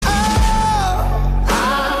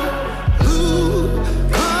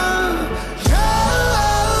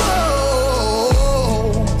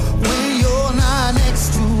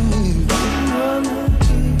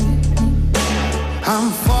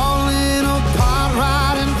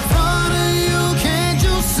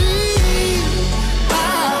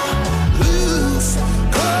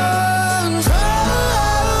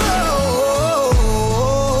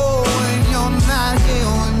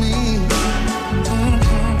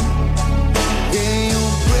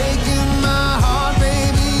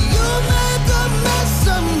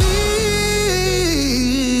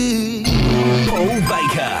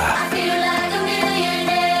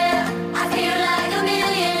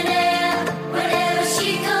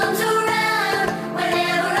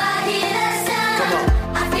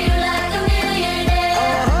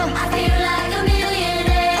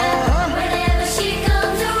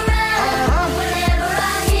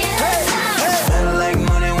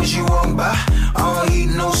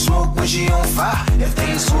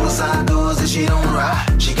suicide doors that she don't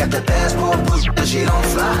ride. She got that passport push that she don't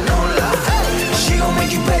fly, no lie. She gon'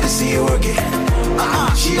 make you pay to see you work it.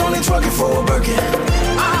 She only twerking for a Birkin.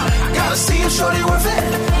 Gotta see if shorty worth it.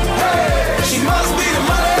 Hey, she must be the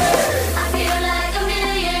money.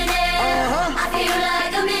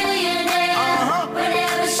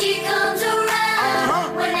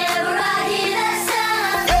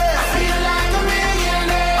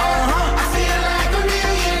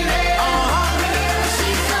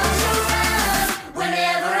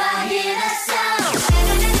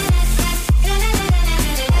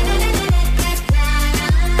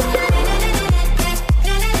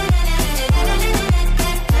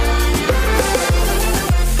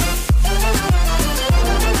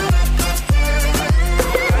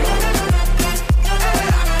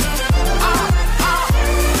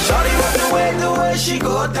 She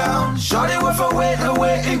go down, shorty worth her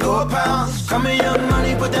weight in gold pounds. Come here, young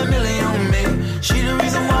money, put that million on me. She the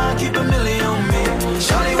reason why I keep a million on me.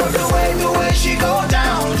 Shorty worth the way she go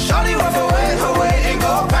down. Shorty worth her weight in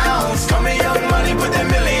gold pounds. Come here, young money, put that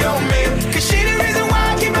million on me. Cause she the reason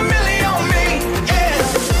why I keep a million on me. Yeah,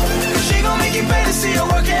 cause she gon' make you pay to see her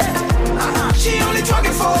working. She only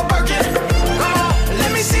talking for a Birkin. Come on,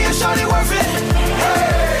 let me see if shorty worth it.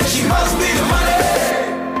 Hey, she must be the money.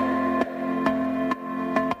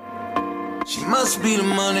 She must be the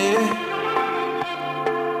money.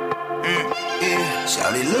 Yeah,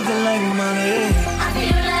 shawty looking like money. I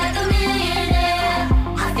feel like a millionaire.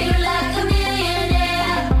 I feel like a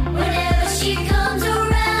millionaire. Whenever she comes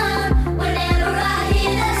around, whenever I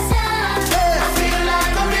hear that sound. I feel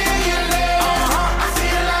like a millionaire. I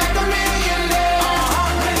feel like a millionaire.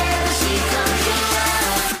 Whenever she comes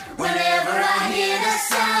around, whenever I hear that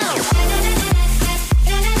sound.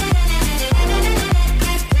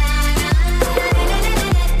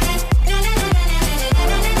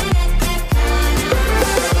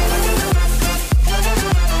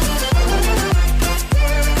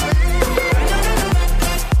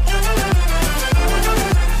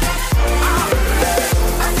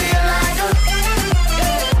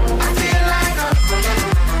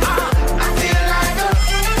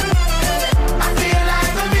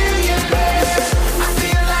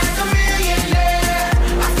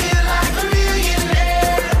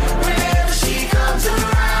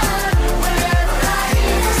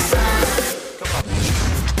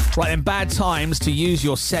 Right then, bad times to use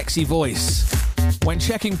your sexy voice. When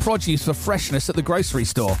checking produce for freshness at the grocery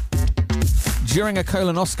store. During a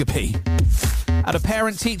colonoscopy. At a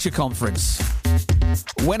parent-teacher conference.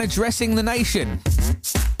 When addressing the nation.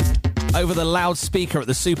 Over the loudspeaker at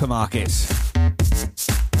the supermarket.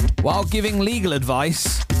 While giving legal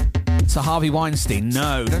advice to Harvey Weinstein.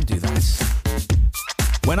 No, don't do that.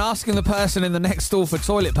 When asking the person in the next stall for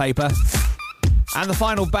toilet paper. And the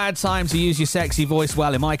final bad time to use your sexy voice,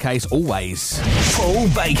 well, in my case, always. Paul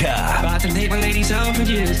Baker. About to take my ladies out for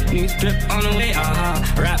years. New drip on the way,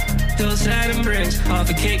 Rap, hillside and bricks. Half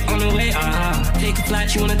a cake on the way, Take a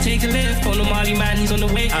flight, you wanna take a lift. On the Molly man, he's on the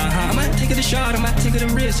way, I might take it a shot, I might take it a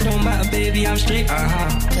risk. It don't matter, baby, I'm straight,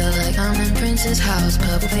 Feel like I'm in Prince's house.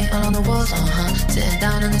 Purple paint all on the walls, Sitting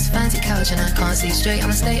down on this fancy couch and I can't see straight,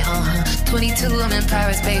 I'ma stay, 22, I'm in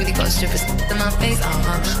Paris, baby. Got strippers in my face,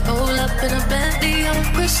 Roll up in a Bentley. I'm a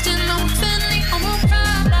Christian, I'm a Fendi, I'm a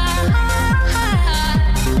Prada.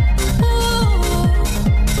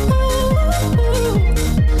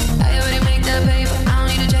 I already make that paper, I don't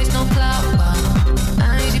need to chase no clout.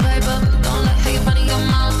 I ain't easy paper, don't let hate funny your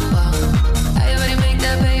mouth. I already make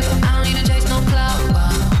that paper, I don't need to chase no clout.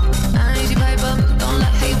 I ain't easy paper, don't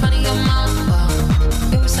let hate funny your mouth.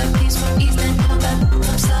 It was like peace from East and come back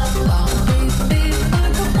from South.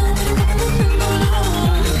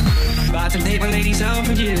 About to take my ladies out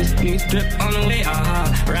for years. New drip on the way,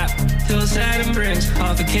 Rap, hillside and bricks.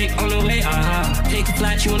 Half a cake on the way, Take a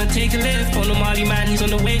flight, you wanna take a lift. On the Molly man, he's on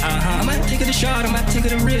the way, I might take it a shot, I might take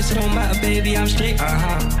it a risk. It don't matter, baby, I'm straight,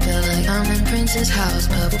 Feel like I'm in Prince's house.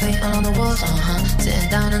 Purple paint all on the walls, Sitting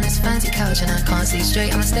down on this fancy couch and I can't see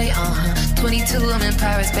straight, I'ma stay, 22, I'm in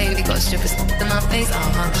Paris, baby. Got strippers in my face,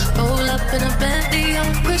 Roll up in a Bentley.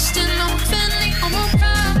 I'm a Christian, I'm a Fendi, I'm a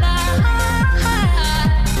Prada.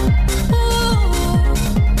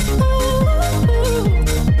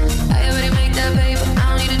 I already made that paper, I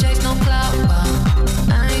don't need to chase no clout.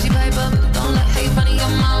 I ain't easy paper, don't let hate funny your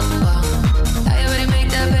mouth. I already made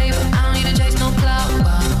that paper, I don't need to chase no clout.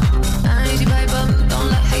 I ain't easy paper, don't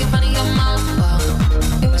let hate funny your mouth.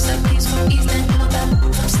 It was like peace from East and come back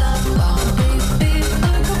from South. Baby,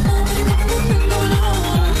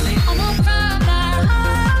 I'm a Prada.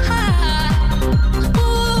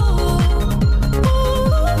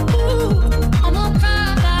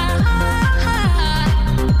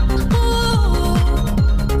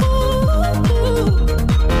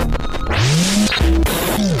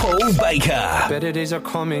 days are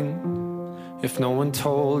coming if no one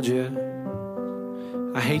told you.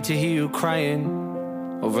 I hate to hear you crying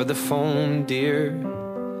over the phone, dear.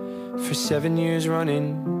 For 7 years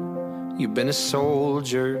running, you've been a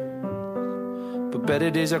soldier. But better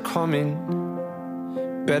days are coming.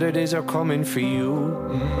 Better days are coming for you.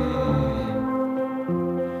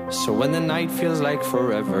 So when the night feels like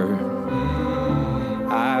forever,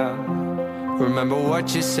 I'll remember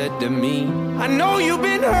what you said to me. I know you've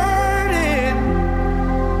been hurting,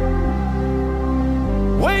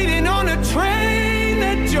 waiting on a train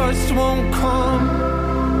that just won't come.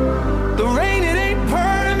 The rain, it ain't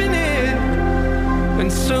permanent,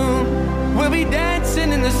 and soon we'll be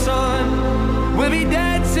dancing in the sun. We'll be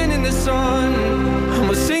dancing in the sun, and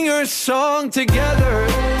we'll sing your song together.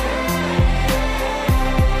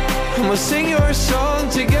 And we'll sing your song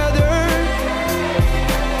together.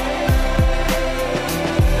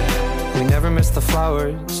 We never miss the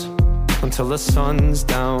flowers until the sun's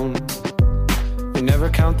down. We never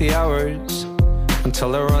count the hours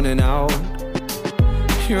until they're running out.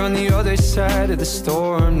 You're on the other side of the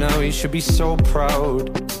storm now. You should be so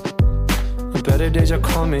proud. The better days are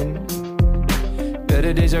coming.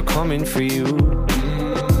 Better days are coming for you.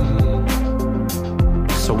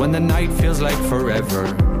 So when the night feels like forever,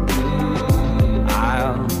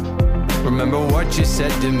 I'll remember what you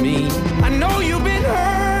said to me. I know you've been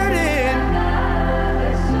hurting,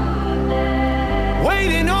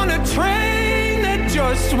 waiting on a train that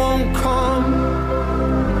just won't come.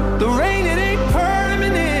 The rain, it ain't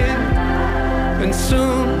permanent, and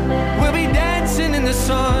soon we'll be dancing in the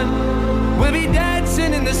sun. We'll be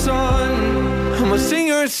dancing in the sun, and we'll sing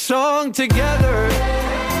your song together.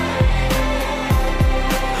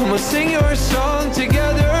 And we'll sing your song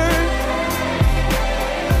together.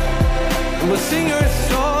 And we'll sing your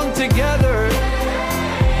song together.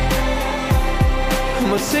 And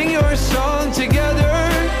we'll sing your song together.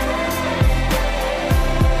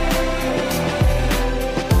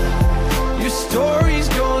 Your story's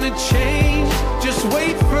gonna change. Just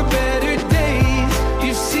wait for better days.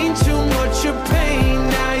 You've seen too much of pain.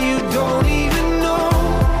 Now you don't even know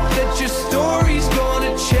that your story's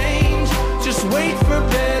gonna change. Just wait for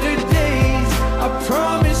better days. I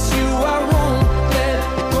promise you I won't let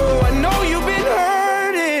go. I know you've been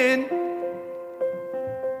hurting,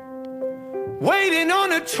 waiting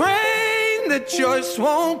on a train that just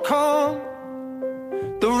won't come.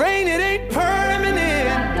 The rain, it ain't permanent,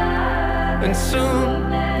 and soon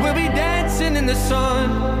we'll be dancing in the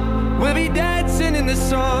sun. We'll be dancing in the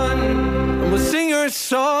sun, and we'll sing your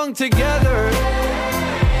song together.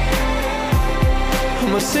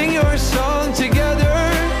 And we'll sing your song together.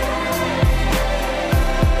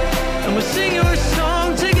 And we'll sing your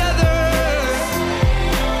song together.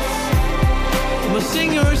 And we'll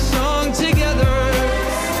sing your song together.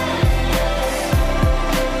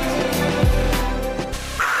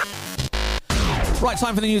 Right,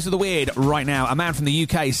 time for the news of the weird right now. A man from the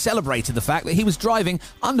UK celebrated the fact that he was driving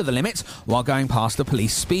under the limit while going past a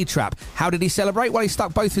police speed trap. How did he celebrate? Well, he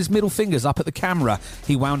stuck both his middle fingers up at the camera.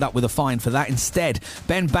 He wound up with a fine for that instead.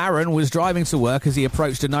 Ben Barron was driving to work as he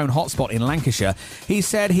approached a known hotspot in Lancashire. He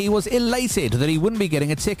said he was elated that he wouldn't be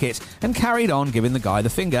getting a ticket and carried on giving the guy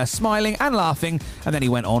the finger, smiling and laughing, and then he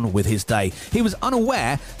went on with his day. He was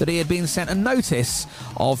unaware that he had been sent a notice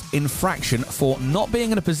of infraction for not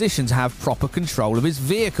being in a position to have proper control of his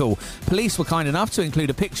vehicle. Police were kind enough to include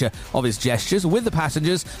a picture of his gestures with the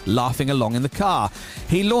passengers laughing along in the car.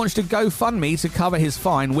 He launched a GoFundMe to cover his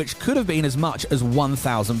fine, which could have been as much as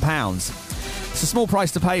 £1,000. It's a small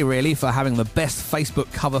price to pay, really, for having the best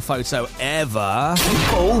Facebook cover photo ever.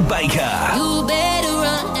 Paul Baker. You better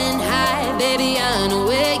run and hide, baby. I know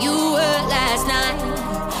where you were last night.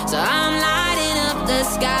 So I'm lighting up the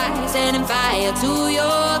sky, setting fire to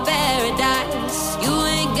your paradise. You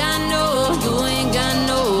ain't got no, you ain't got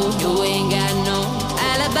no, you ain't got no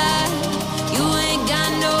alibi. You ain't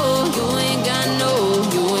got no, you ain't got no,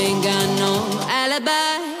 you ain't got no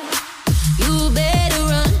alibi. You better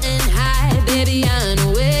run and hide, baby. I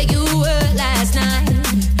know where you were last night.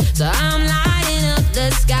 So I'm lighting up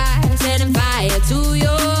the sky, setting fire to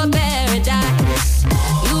your paradise.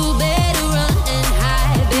 You better run and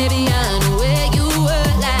hide, baby. I know where you were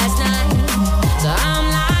last night. So I'm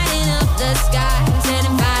lighting up the sky,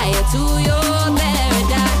 setting fire to your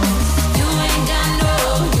paradise. You ain't got no,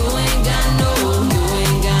 you ain't got no, you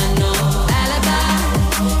ain't got no alibi.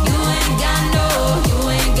 You ain't got no, you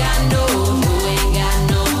ain't got no, you ain't got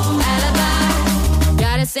no alibi.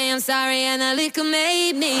 Gotta say I'm sorry and the liquor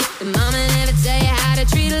made me. The mama never tell you how to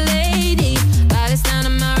treat a lady. By this time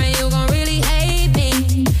tomorrow you gon' really hate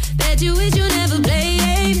me. Bet you wish you never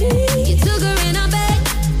played me. You took her in her bed,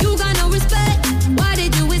 you got no respect. Why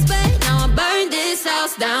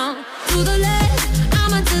To the left,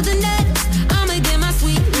 I'ma to the next. I'ma get my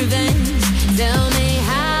sweet revenge. Tell me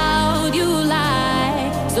how you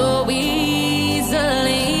lie so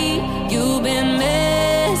easily. You've been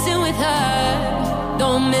messing with her.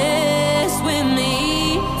 Don't mess with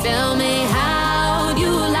me. Tell me how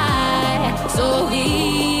you lie so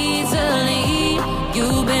easily.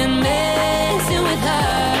 You've been messing with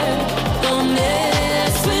her. Don't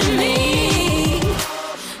mess with me.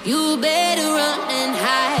 You better run and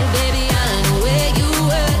hide, baby. I know where you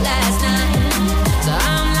were last night. So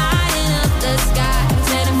I'm lighting up the sky,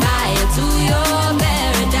 setting fire to your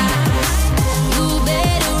paradise. You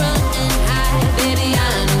better run and hide, baby.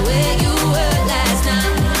 I know where you were last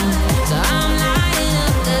night. So I'm lighting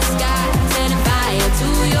up the sky, setting fire to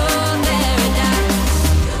your paradise.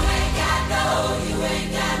 You ain't got no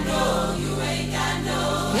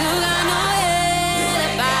alibi.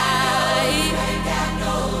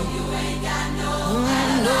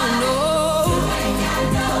 No.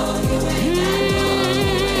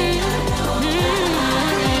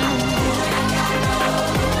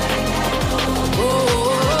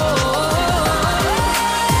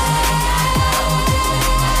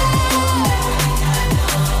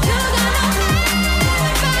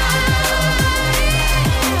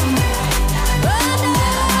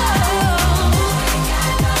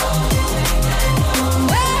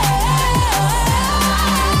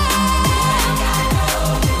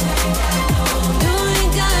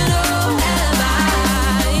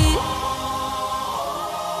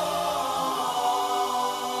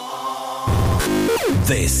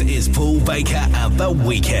 This is Paul Baker and The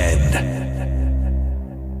Weekend.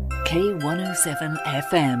 K107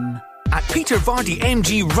 FM. At Peter Vardy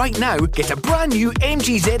MG right now, get a brand new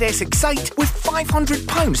MG ZS Excite with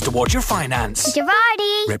 £500 towards your finance. Peter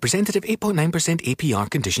Vardy. Representative 8.9% APR,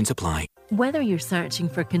 conditions apply. Whether you're searching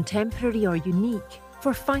for contemporary or unique,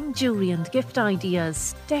 for fine jewellery and gift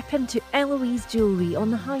ideas, step into Eloise Jewellery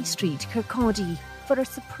on the High Street, Kirkcaldy, for a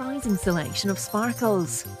surprising selection of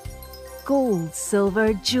sparkles. Gold,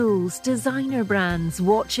 silver, jewels, designer brands,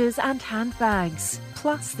 watches and handbags,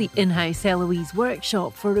 plus the in-house Eloise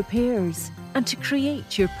workshop for repairs, and to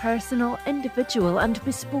create your personal, individual and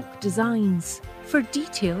bespoke designs. For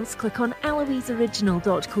details, click on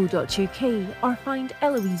eloiseoriginal.co.uk or find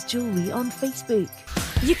Eloise Jewellery on Facebook.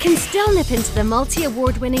 You can still nip into the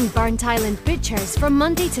multi-award-winning Burnt Island Butchers from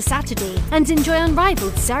Monday to Saturday and enjoy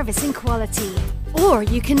unrivaled service and quality. Or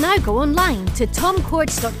you can now go online to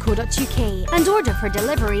tomcords.co.uk and order for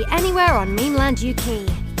delivery anywhere on mainland UK.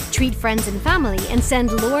 Treat friends and family and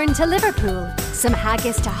send Lauren to Liverpool, some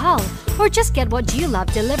haggis to Hull, or just get what you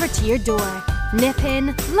love delivered to your door. Nip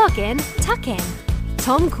in, log in, tuck in.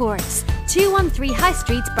 Tom Cords, 213 High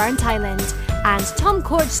Street, Burnt Island, and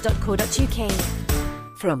tomcords.co.uk.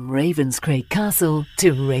 From Ravenscraig Castle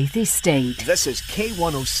to Wraith Estate. This is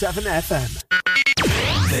K107 FM.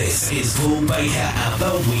 This is Paul Baker and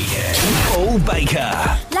The Weekend. Paul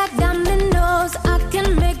Baker. Like dominoes, I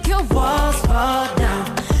can make your walls fall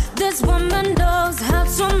down. This woman knows how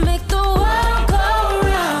to make the world go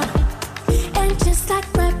round. And just like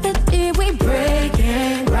gravity, we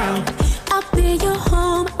breaking ground. I'll be your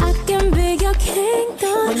home, I can be your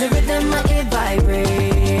kingdom. When the rhythm it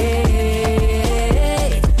vibrate,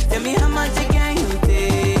 tell me how much again you take.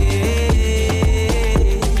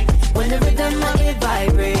 When the rhythm it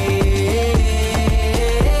vibrate.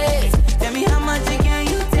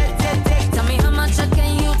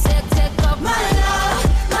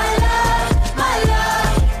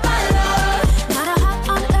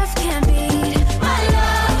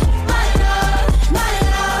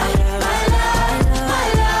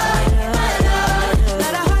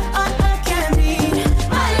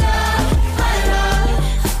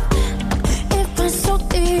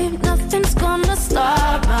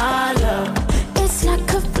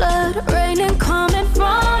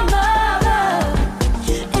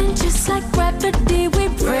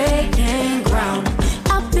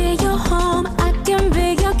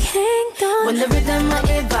 When the rhythm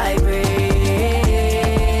it vibrate,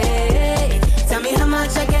 tell me how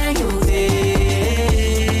much I can use it.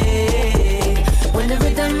 When the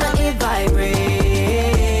rhythm it vibrate,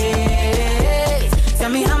 tell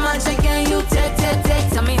me how much I can you take.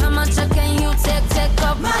 Tell me how much I can you take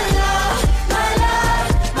up my love, my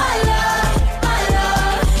love, my love, my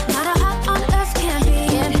love. Not a heart on earth can be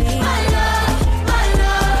my love, my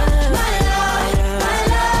love, my love, my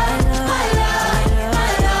love, my love,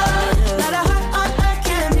 my love. Not a heart on earth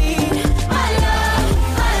can be my love,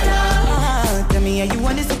 my love. Tell me, are you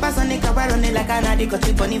want this supersonic? I run it like an addict, got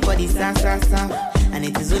you bunny for the sa. And And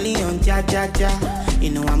it is only on cha cha cha. You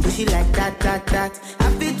know I'm bushy like that.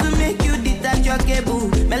 Happy to make you detach your cable.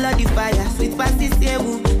 Melody fire, sweet pasty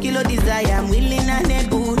stable. Kilo desire, I'm willing and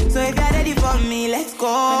able. So if you're ready for me, let's go.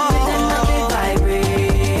 Vibrate.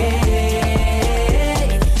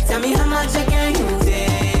 Tell me how much I can you take.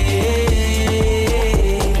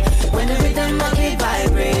 When the rhythm of it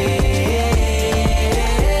vibrate.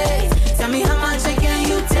 Tell me how much I can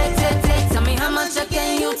you take. Tell me how much I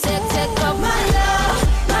can you take of my love.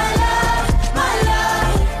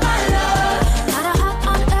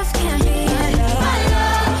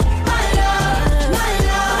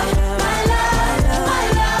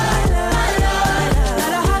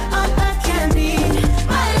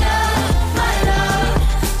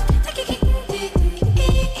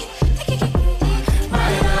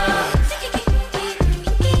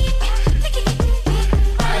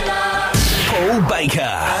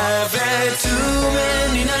 I've had too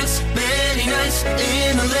many nights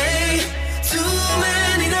in LA. Too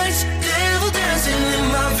many nights, devil dancing in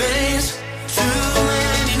my veins. Too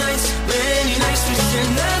many nights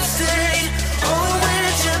wishing I'd stay home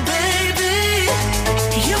with you, baby.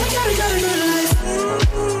 Yeah, we gotta good life.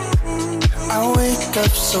 I wake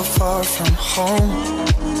up so far from home,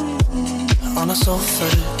 on a sofa,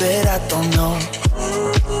 bed I don't know.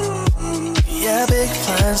 Yeah, big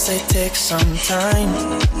plans, they take some time.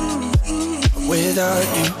 Without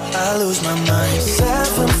you, I lose my mind.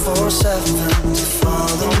 747 to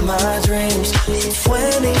follow my dreams.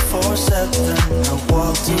 24/7, I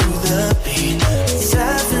walk to the beat.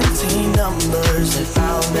 17 numbers that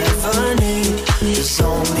I'll never need. There's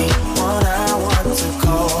only one I want to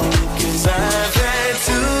call. 'Cause I've had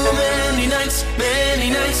too many nights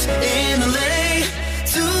in LA.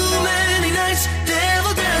 Too many nights,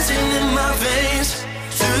 devil dancing in my veins.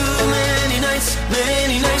 Too many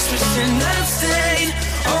nights wishing I'd stayed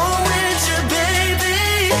home with you, baby.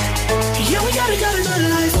 Yeah, we gotta good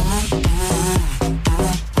life.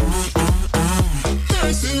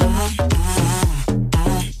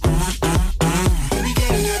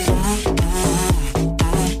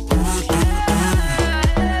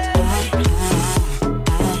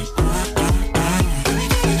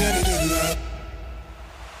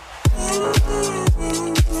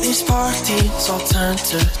 These parties all turn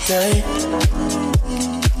to day.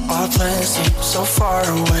 Our plans seem so far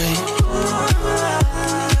away.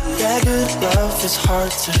 Yeah, good love is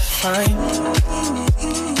hard to find.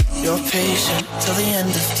 You're patient till the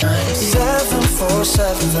end of time.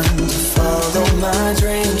 747 to follow my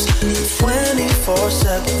dreams.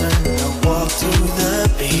 24/7, I walk to the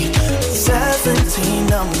beat. 17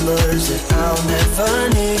 numbers that I'll never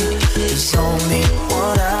need. There's only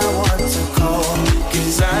one I want to call.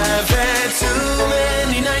 'Cause I've had too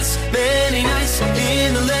many nights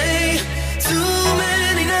in LA. Too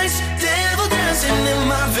many nights, devil dancing in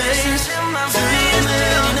my veins. Too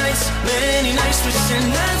many nights wishing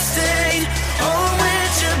I'd stayed home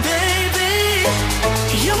with you, baby.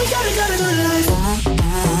 Yeah, we gotta good life.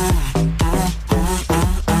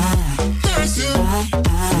 There's you.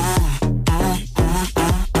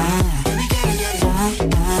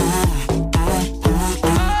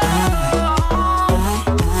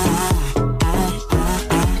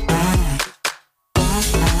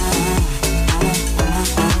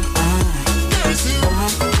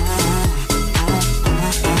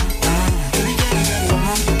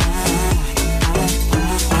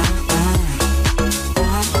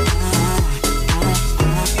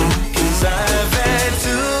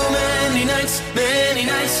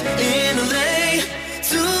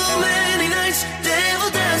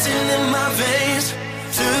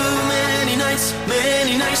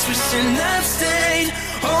 Wishing I'd stayed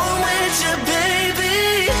home with you, baby.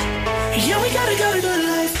 Yeah, we gotta good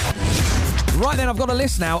life. Right then, I've got a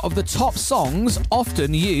list now of the top songs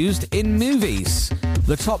often used in movies.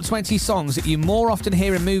 The top 20 songs that you more often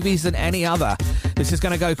hear in movies than any other. This is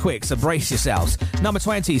going to go quick, so brace yourselves. Number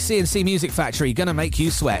 20, C&C Music Factory, Gonna Make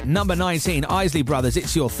You Sweat. Number 19, Isley Brothers,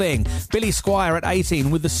 It's Your Thing. Billy Squire at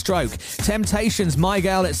 18 with The Stroke. Temptations, My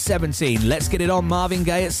Girl at 17. Let's Get It On, Marvin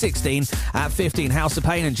Gaye at 16. At 15, House of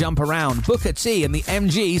Pain and Jump Around. Booker T and the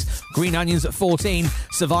MGs, Green Onions at 14.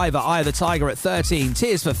 Survivor, Eye of the Tiger at 13.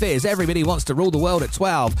 Tears for Fears, Everybody Wants to Rule the World at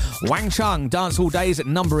 12. Wang Chung, Dance All Days at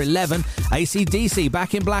number 11. AC/DC,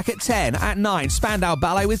 Back in Black at 10. At 9, Spandau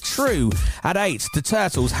Ballet with True. At 8, The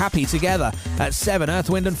Turtles, Happy Together. At 7, Earth,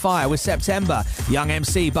 Wind and Fire with September. Young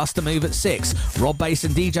MC, Bust a Move at 6. Rob Bass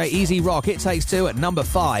and DJ Easy Rock, It Takes Two at number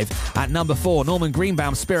 5. At number 4, Norman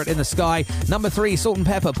Greenbaum, Spirit in the Sky. Number 3, Salt and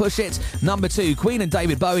Pepper, Push It. Number 2, Queen and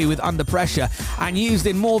David Bowie with Under Pressure. And used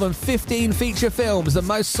in more than 15 feature films,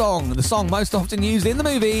 the song most often used in the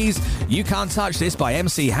movies, You Can't Touch This by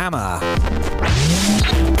MC Hammer.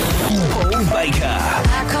 Paul Baker.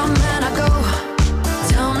 I come and I go.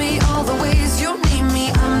 Tell me all the ways you need me.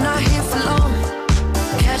 I'm not here for long.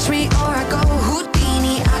 Catch me or I go.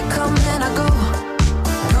 Houdini. I come and I go.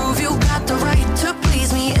 Prove you got the right to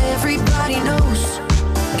please me. Everybody knows.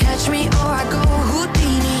 Catch me or I go.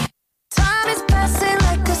 Houdini. Time is passing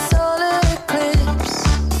like a solar eclipse.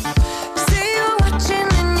 See you watching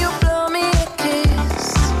and you blow me a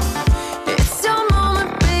kiss. It's your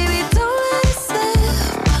moment, baby. Don't let it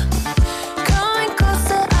slip. Coming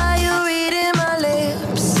closer, are you reading my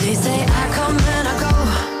lips? They say I come and I go.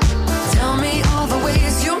 Tell me all the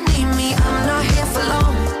ways you need me. I'm not here for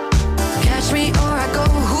long. Catch me or I go.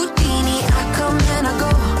 Houdini. I come and I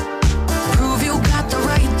go. Prove you got the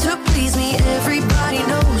right to please me. Everybody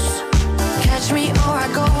knows. Catch me or I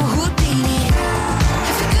go. Houdini.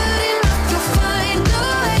 If you're good enough, you'll find a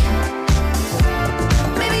way.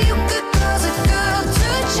 Maybe you could cause a girl to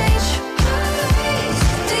change.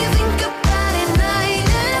 Do you think about it night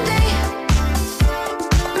and day?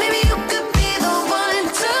 Maybe you could be the one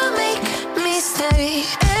to make me stay.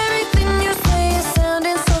 Everything you say is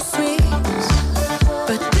sounding so sweet,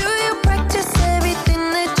 but do you practice everything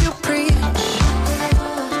that you preach?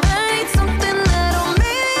 I need something that'll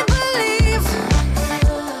make me believe.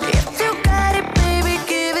 If you got it, baby,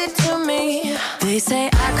 give it to me. They say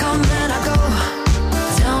I come and I go.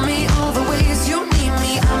 Tell me all the ways you need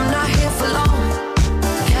me. I'm not here for long.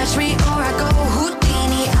 Catch me or I go.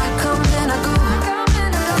 Houdini. I come and I go.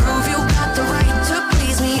 Prove you got the right to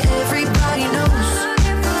please me. Everybody knows.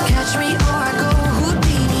 Catch me or I go.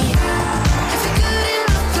 Houdini. If you're good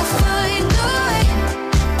enough, you'll find a way.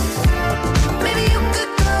 Maybe you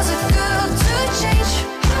could cause a girl to change.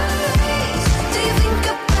 Do you think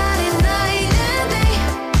about it night and day?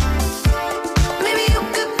 Maybe you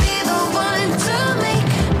could be the one to make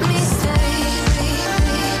me stay.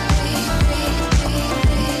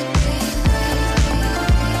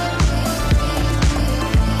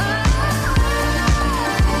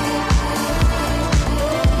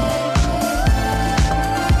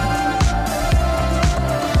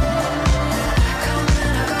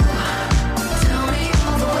 Tell me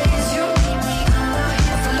all the ways you need me. I'm not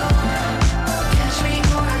here for long. Catch me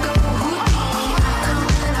or I go. Houdini. I come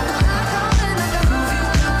and I go. Prove you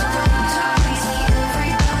got the right to please me.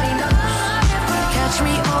 Everybody knows. Catch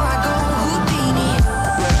me or I go. Houdini.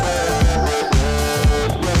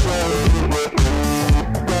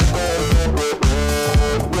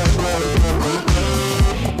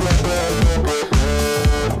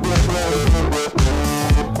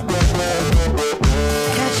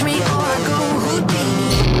 Catch me or I go.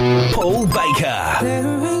 Houdini. Paul Baker.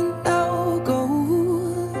 There ain't no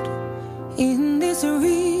gold in this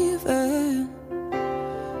river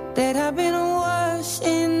that I've been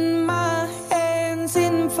washing my hands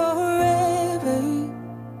in forever.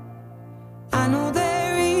 I know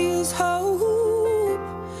there is hope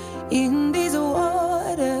in these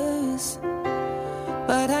waters,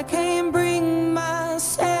 but I can't bring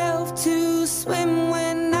myself to swim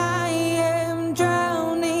when I am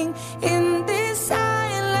drowning in this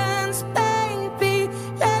silence, baby.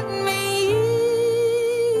 Let me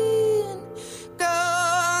in. Go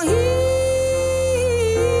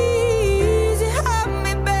easy, help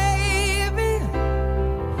me, baby.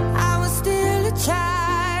 I was still a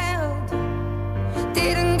child,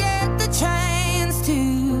 didn't get the chance to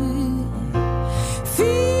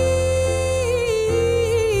feel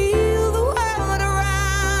the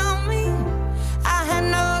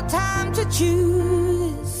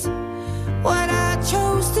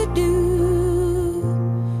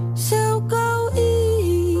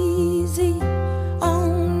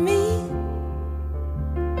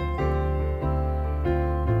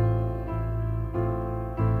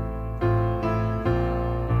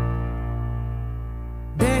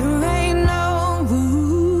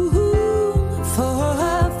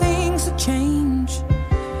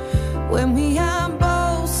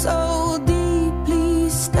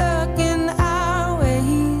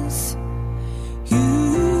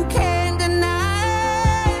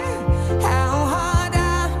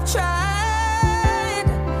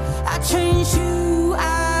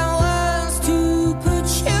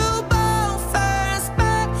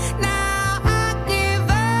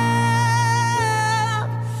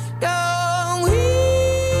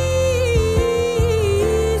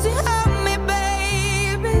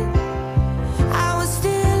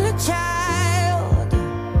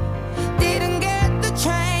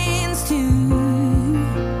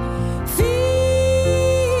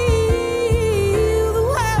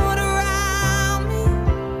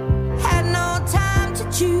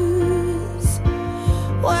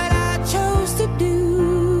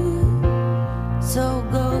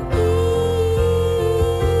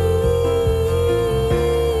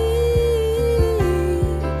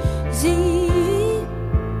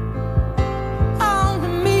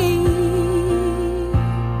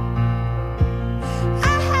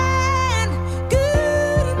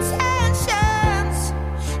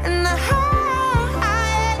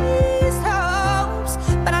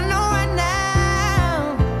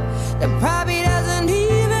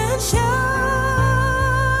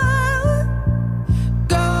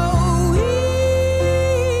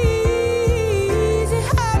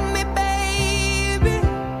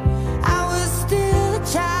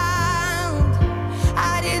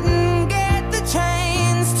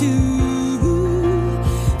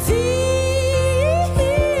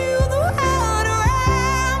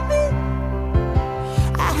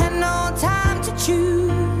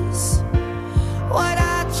choose what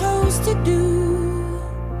I chose to do.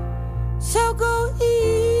 So go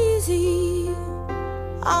easy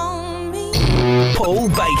on me. Paul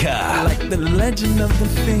Baker. Like the legend of the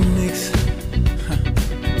Phoenix,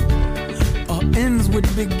 all ends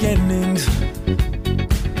with beginnings.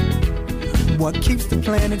 What keeps the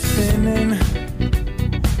planet spinning?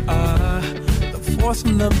 The force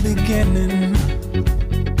from the beginning.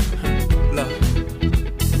 Love.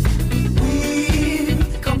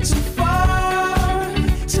 We've come too far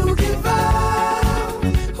to give up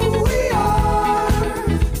who we are.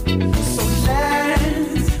 So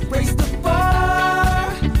let's raise the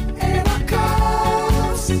bar and our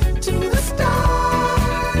cups to the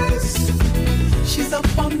stars. She's up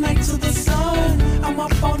all night to the sun. I'm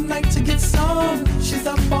up all night to get some. She's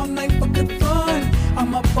up all night for good fun.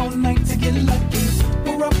 I'm up all night to get lucky.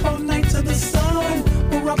 We're up all night to the sun.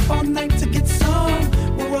 We're up all night to get some.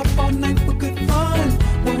 We're up all night for good fun.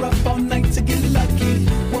 We're up all night to get lucky.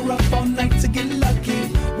 We're up all night to get lucky.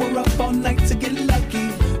 We're up all night to get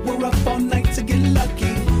lucky. We're up all night to get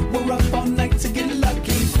lucky. We're up all night to get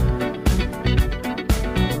lucky.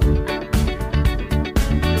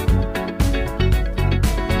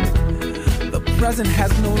 The present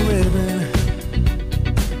has no ribbon.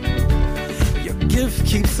 Your gift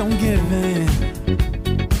keeps on giving.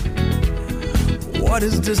 What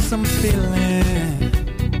is this I'm feeling?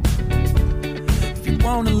 If you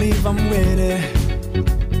wanna leave, I'm with it.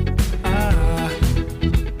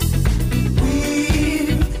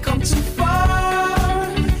 We've come too far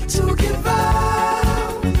to give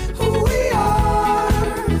up who we are.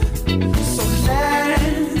 So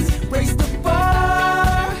let's raise the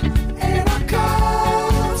bar and our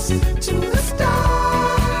cups to the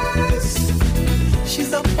stars.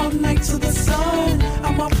 She's up all night to the sun.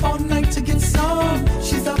 I'm up all night to get some.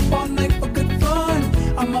 She's up all night for good fun.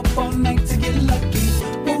 I'm up all night to get lucky.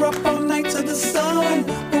 We're up all night to the sun.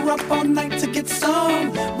 We're up all night to get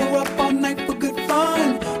some. We're up all night for good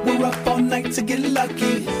fun. We're up all night to get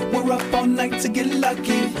lucky. We're up all night to get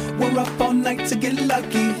lucky. We're up all night to get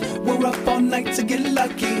lucky. We're up all night to get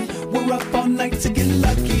lucky. We're up all night to get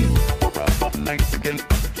lucky. We're up all night to get.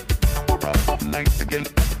 We're up all night to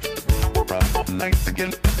get. We're up all night to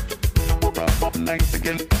get. We're up all night to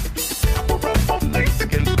get. We're up all night to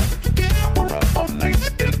get. We're up all night to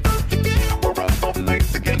get. We're up all night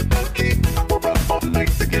to get lucky. We're up all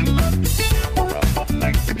night to get lucky. We're up all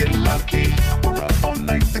night to get lucky. We're up all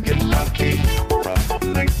night to get lucky. We're up all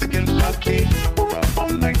night to get lucky. We're up all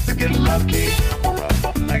night to get lucky. We're up all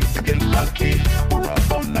night to get lucky. We're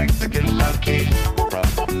up all night to get lucky. We're up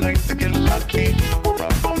all night to get lucky. We're up all night to get lucky. We're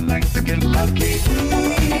up all night to get lucky.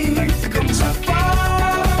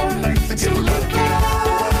 To give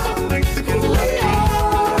up, like to get lucky,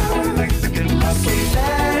 like to get lucky,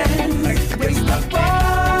 like to raise the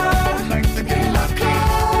bar, like to get lucky,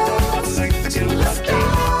 like to get lucky,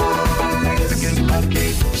 like to get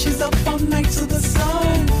lucky. She's up all night to the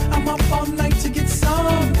sun. I'm up all night to get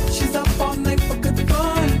some. She's up all night for good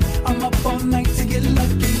fun. I'm up all night to get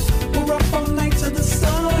lucky. We're up all night to the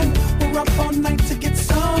sun. We're up all night to get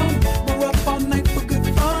some. We're up all night for good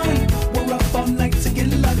fun. We're up all night to get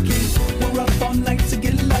lucky. We're up all night to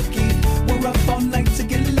get lucky. We're up all night to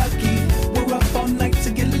get lucky. We're up all night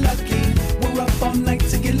to get lucky. We're up all night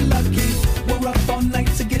to get lucky. We're up all night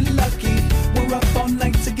to get lucky. We're up all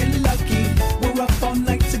night to get lucky. We're up all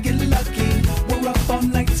night to get lucky. We're up all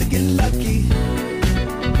night to get lucky.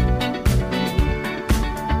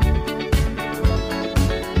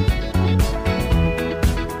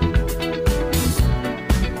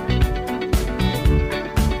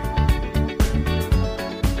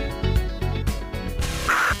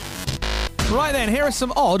 Right then, here are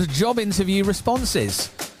some odd job interview responses.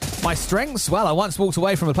 My strengths? Well, I once walked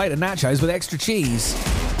away from a plate of nachos with extra cheese.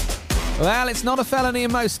 Well, it's not a felony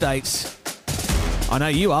in most states. I know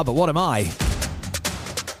you are, but what am I?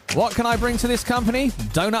 What can I bring to this company?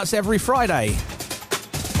 Donuts every Friday.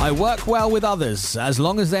 I work well with others, as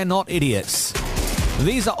long as they're not idiots.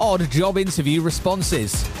 These are odd job interview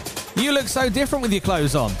responses. You look so different with your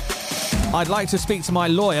clothes on. I'd like to speak to my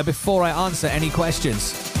lawyer before I answer any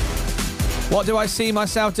questions. What do I see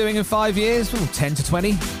myself doing in 5 years? 10 to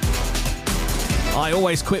 20. I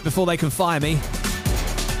always quit before they can fire me.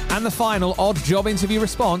 And the final odd job interview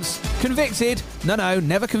response, convicted. No,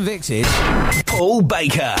 never convicted. Paul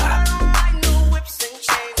Baker.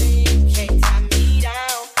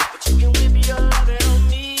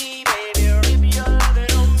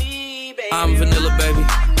 I'm vanilla, baby.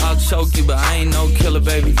 I'll choke you, but I ain't no killer,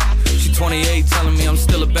 baby. She 28, telling me I'm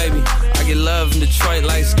still a baby. I get love in Detroit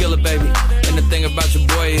like Skillet, baby. And the thing about your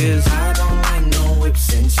boy is I don't like no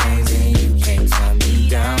whips and chains, and you can't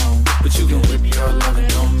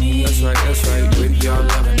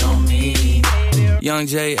Young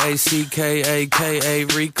J-A-C-K-A-K-A,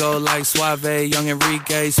 Rico like Suave, Young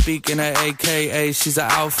Enrique, speaking at AKA. She's an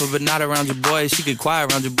alpha, but not around your boy. She get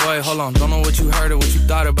quiet around your boy. Hold on, don't know what you heard or what you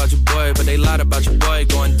thought about your boy, but they lied about your boy.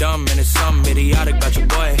 Going dumb and it's something idiotic about your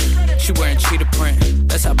boy. She wearing cheetah print,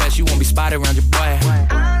 that's how bad she won't be spotted around your boy. I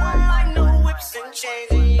don't like no whips and chains,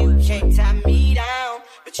 and you can't tie me down,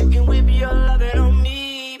 but you can whip your lovin' on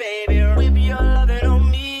me, baby. Whip your lovin' on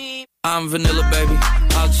me. I'm vanilla, baby.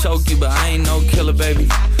 I'll choke you, but I ain't no killer, baby.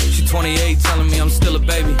 She 28, telling me I'm still a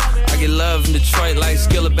baby. I get love in Detroit like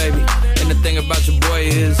Skillet, baby. And the thing about your boy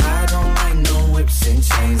is I don't like no whips and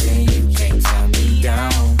chains, and you can't tie me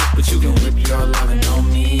down, but you can whip your lovin'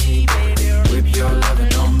 on me, baby. Whip your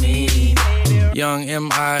lovin' on me. Young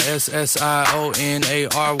M-I-S-S-I-O-N-A-R-Y.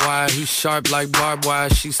 He's sharp like barbed wire.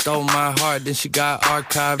 She stole my heart, then she got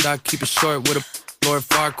archived. I keep it short with a Lord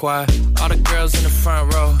Farquaad. All the girls in the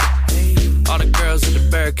front row, all the girls in the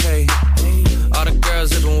barricade, all the girls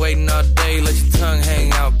that been waiting all day. Let your tongue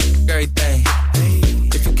hang out, everything.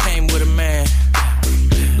 If you came with a man,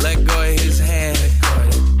 let go of his hand.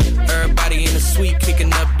 Everybody in the suite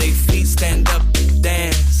kicking up their feet, stand up,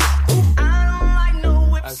 dance.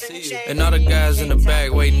 I see you. And all the guys in the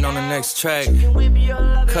back waiting on the next track.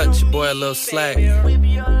 Cut your boy a little slack.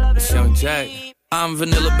 It's Young Jack. I'm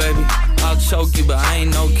vanilla, baby. I'll choke you, but I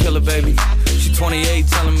ain't no killer, baby. She 28,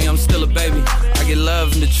 telling me I'm still a baby. I get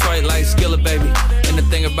love in Detroit like Skillet, baby. And the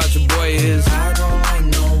thing about your boy is I don't like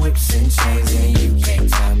no whips and chains, and you can't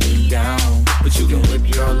tie me down, but you can whip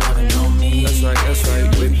your lovin' on me. That's right, that's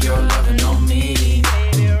right. Whip your lovin' on me.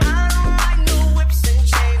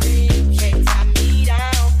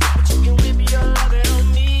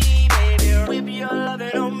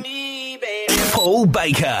 Paul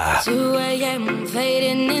Baker. 2 a.m.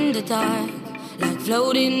 fading in the dark, like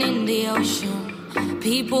floating in the ocean.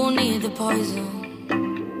 People need the poison.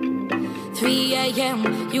 3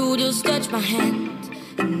 a.m. you just touched my hand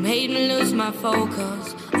and made me lose my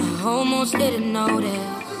focus. I almost didn't notice.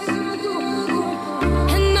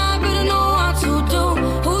 And I better know what to do.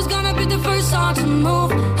 Who's gonna be the first one to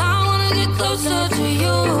move? I wanna get closer to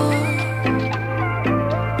you.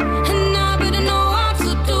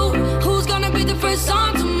 First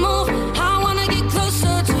time to move, I wanna get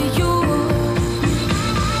closer to you.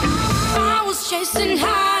 I was chasing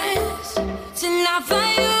highs till I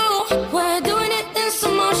found you. We're doing it in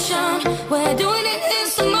slow motion. We're doing it in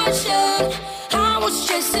slow motion. I was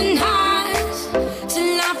chasing highs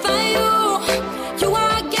till I found you. You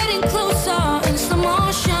are getting closer in slow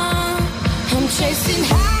motion. I'm chasing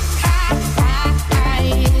highs.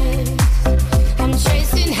 I'm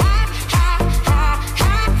chasing highs.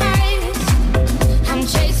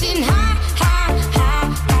 Chasing high, high,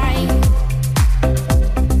 high.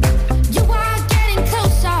 You are getting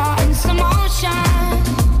closer in slow motion.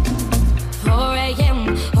 4 a.m.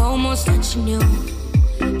 almost touching you,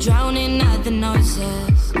 drowning out the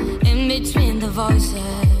noises in between the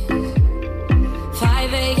voices.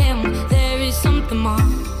 5 a.m. there is something more.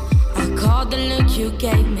 I caught the look you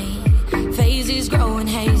gave me. Phases growing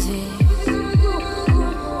hazy.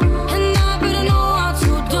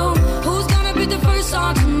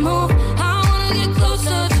 On to move, I wanna get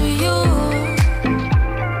closer to you.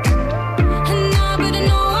 And I better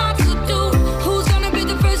know what to do. Who's gonna be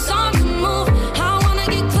the first one to move? I wanna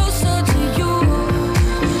get closer to you.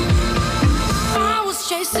 I was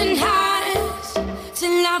chasing highs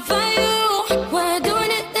till I found you. We're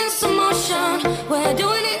doing it in slow motion. We're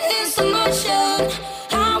doing it in slow motion.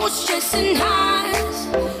 I was chasing highs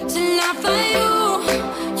till I found you.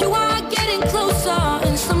 You are getting closer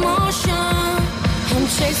in slow motion. I'm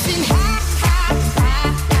chasing high, high,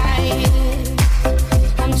 high.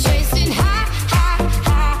 I'm chasing high, high,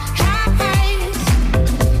 high, high.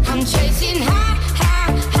 I'm chasing high,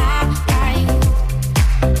 high, high.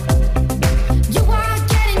 You are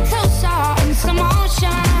getting closer in slow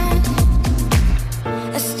motion.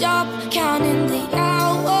 Let's stop counting the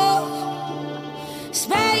hours.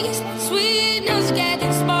 Space between us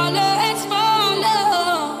getting smaller and smaller.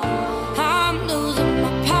 I'm losing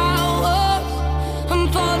my power. I'm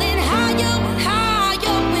falling higher and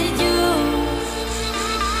higher with you.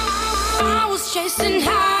 I was chasing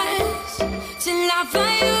highs till I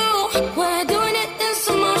found you. We're doing it in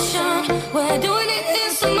slow motion. We're doing it in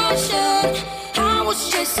slow motion. I was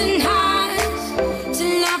chasing highs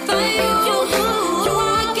till I found you. You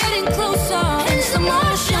are getting closer in slow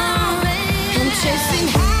motion. I'm chasing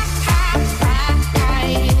highs.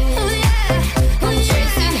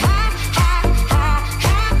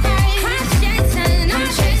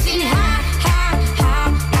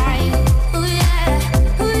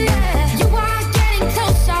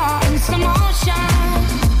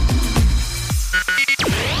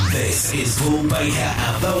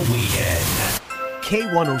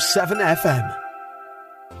 K107 FM.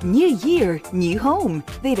 New year, new home.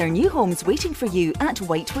 There are new homes waiting for you at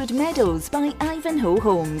Whitewood Meadows by Ivanhoe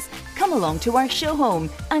Homes. Come along to our show home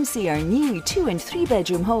and see our new 2 and 3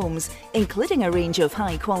 bedroom homes, including a range of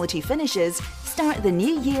high quality finishes. Start the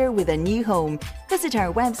new year with a new home. Visit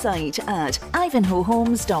our website at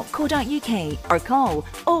ivanhoehomes.co.uk or call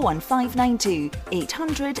 01592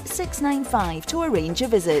 800 695 to arrange a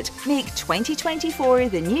visit. Make 2024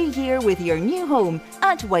 the new year with your new home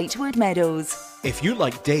at Whitewood Meadows. If you're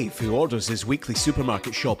like Dave, who orders his weekly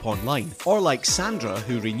supermarket shop online, or like Sandra,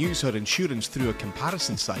 who renews her insurance through a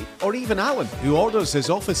comparison site, or even Alan, who orders his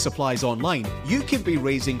office supplies online, you can be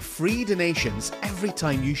raising free donations every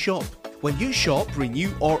time you shop. When you shop,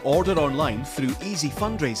 renew or order online through Easy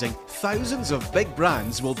Fundraising, thousands of big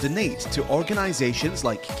brands will donate to organisations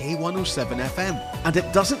like K107 FM. And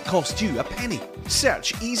it doesn't cost you a penny.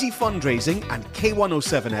 Search Easy Fundraising and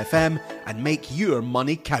K107 FM and make your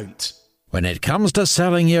money count. When it comes to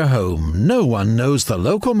selling your home, no one knows the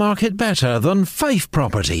local market better than Fife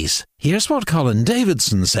Properties. Here's what Colin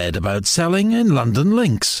Davidson said about selling in London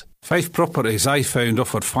Links. Fife Properties, I found,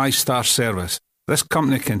 offered 5-star service. This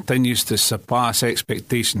company continues to surpass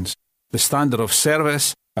expectations. The standard of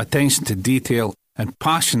service, attention to detail and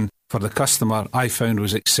passion for the customer I found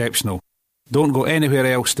was exceptional. Don't go anywhere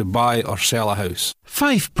else to buy or sell a house.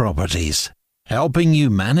 Fife Properties, helping you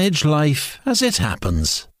manage life as it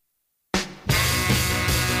happens.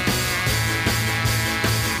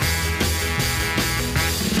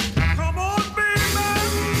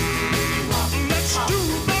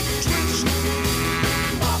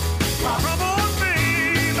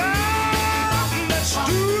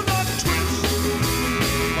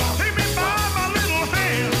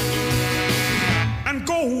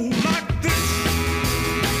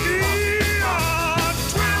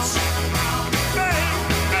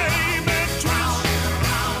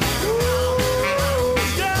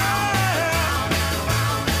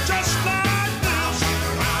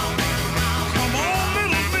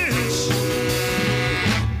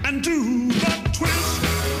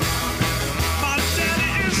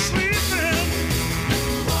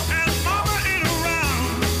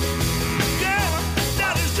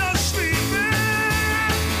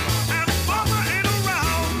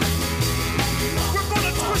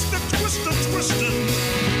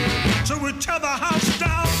 Tear the house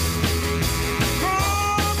down.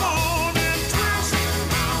 Come on and twist.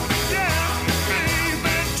 Yeah,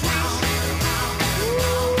 baby, twist.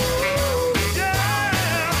 Ooh,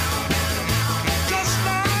 yeah. Just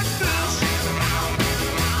like this. Come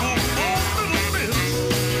on, little miss.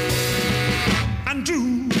 And do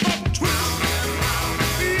the twist.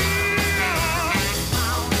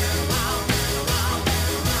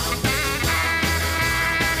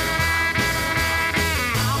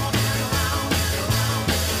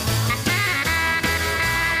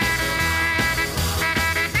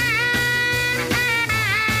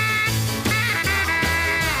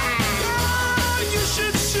 You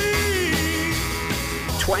should see.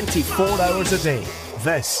 24 hours a day.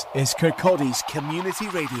 This is Kirkcaldy's Community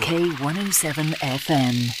Radio. K107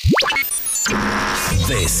 FM.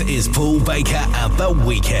 This is Paul Baker at the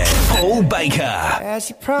weekend. Paul Baker. As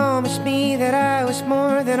you promised me that I was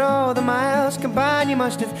more than all the miles combined, you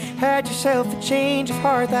must have had yourself a change of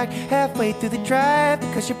heart like halfway through the drive,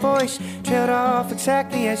 because your voice trailed off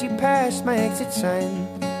exactly as you passed my exit sign.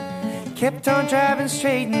 Kept on driving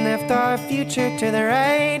straight and left our future to the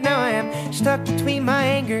right. Now I am stuck between my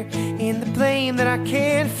anger and the blame that I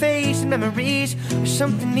can't face, and memories or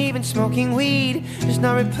something even smoking weed does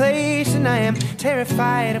not replace. And I am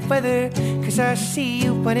terrified of weather, cause I see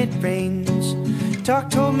you when it rains.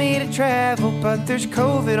 Doc told me to travel, but there's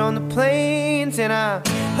COVID on the planes. And I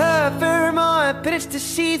love Vermont, but it's the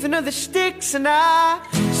season of the sticks. And I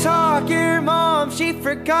saw your mom, she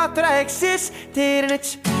forgot that I existed, and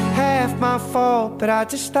it's half my fault, but I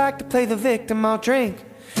just like to play the victim. I'll drink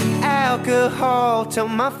alcohol till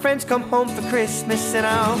my friends come home for Christmas, and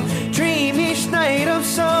I'll dream each night of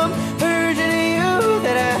some version of you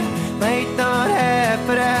that I might not have,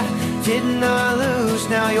 but I did not lose.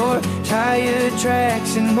 Now your tire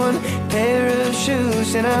tracks in one pair of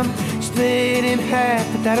shoes, and I'm split in half,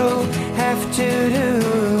 but that'll have to do.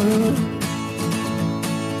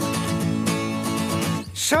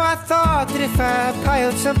 So I thought that if I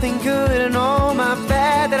piled something good and all my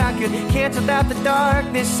bad, that I could cancel out the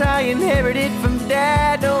darkness I inherited from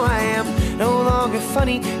Dad. No, I am no longer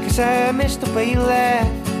funny, cause I miss the way you laugh.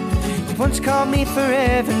 You once called me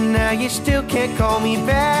forever, now you still can't call me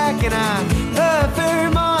back. And I love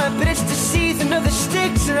Vermont, but it's the season of the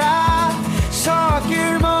sticks. And I saw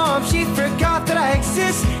your mom, she forgot that I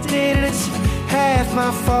existed, and it's half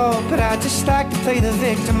my fault, but I just like to play the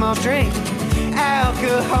victim. I'll drink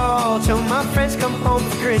alcohol till my friends come home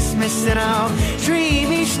for Christmas, and I'll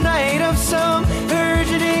dream each night of some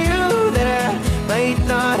version of you that I might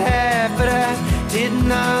not have, but I did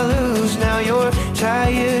not lose. Now you're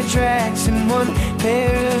tire tracks and one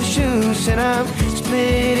pair of shoes, and I'm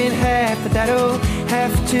split in half, but that'll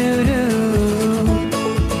have to do.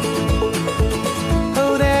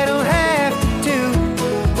 Oh, that'll have to do.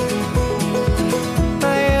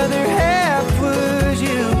 My other half was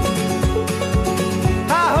you.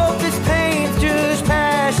 I hope this pain's just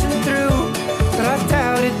passing through, but I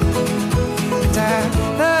doubt it. And I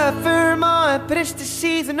love Vermont, but it's the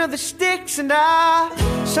season of the sticks, and I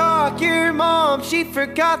saw your mom, she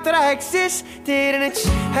forgot that I existed, and it's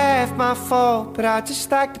half my fault, but I just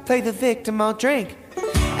like to play the victim. I'll drink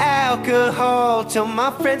alcohol till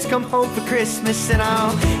my friends come home for Christmas, and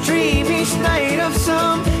I'll dream each night of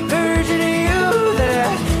some version of you that I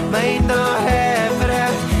might not have, but I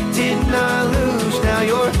did not lose. Now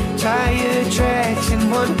you're tire tracks and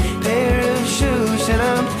one pair of shoes, and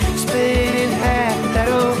I'm split in half.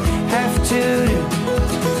 That'll have to do,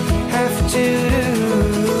 have to do.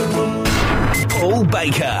 Paul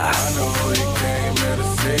Baker. I know who you came here to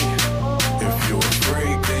see. If you a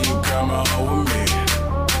freak, then you come home with me.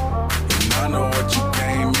 And I know what you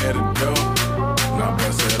came here to do. Now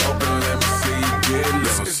bust it open, let me see you get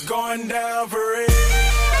loose. It's going down for real.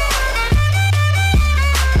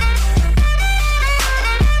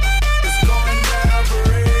 It's going down for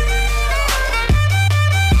real.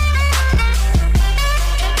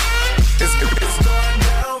 It's going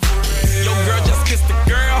down for real. Yo, girl, just kiss the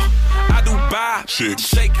girl. I do buy.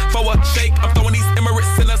 Shake for a shake. I'm throwing these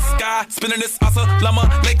Emirates in the sky. Spinning this Assalamu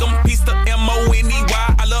alaikum. Peace to MONEY.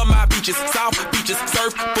 I love my beaches. South beaches.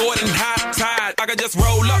 Surfboard and high tide. I can just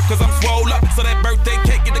roll up cause I'm swole up. So that birthday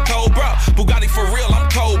cake get the Cobra. Bugatti for real, I'm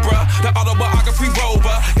Cobra. The autobiography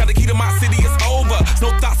rover. Got the key to my city, it's over.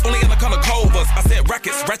 No thoughts, only in the color covers. I said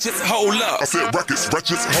records, wretches, hold up. I said records,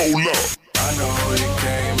 wretches, hold up. I know who you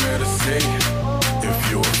came here to see. If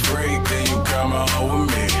you a freak, then you come home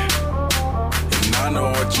with me. I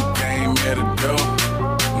know what you came here to do.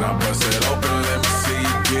 Now bust it open, let me see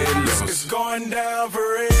you get loose. It's going down for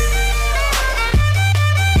real.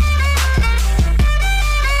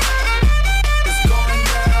 It's going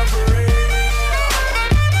down for real.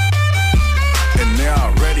 And they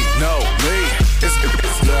already know me.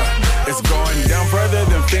 It's going down further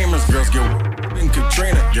than famous girls get in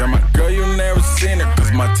Katrina. Yeah, my girl, you never seen it.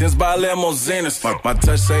 Cause my tins by limousines. My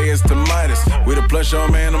touch say it's to Midas. We the plus, your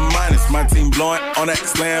man, a minus. My team blowing on that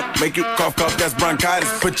slam. Make you cough, that's bronchitis.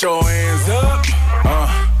 Put your hands up.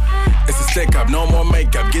 It's a stick up, no more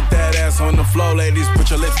makeup. Get that ass on the floor, ladies. Put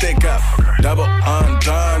your lipstick up. Double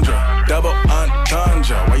entendre, double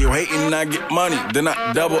entendre. While you hating, I get money. Then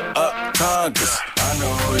I double up tongues. I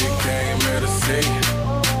know who you came here to see.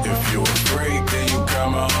 If you a freak, then you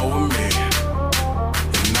come home with me.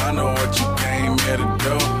 And I know what you came here to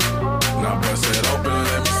do. Now bust it open,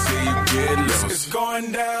 let me see you get loose. It's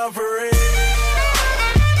going down for real.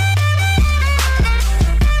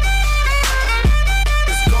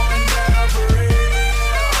 It's going down for real.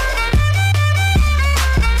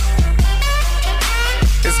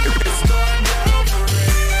 It's going down for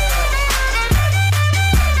real.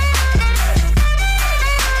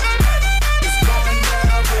 It's going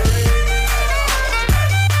down for real.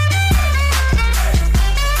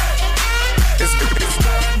 It's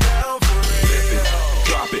going down for real.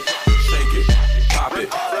 Drop it, shake it, pop it,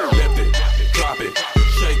 lift it, drop it,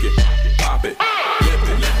 shake it, pop it,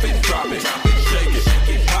 lift it, drop it, shake it,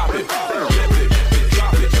 pop it, lift it,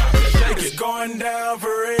 drop it, shake it. It's going down for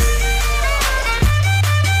real.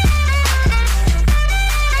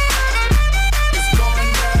 It's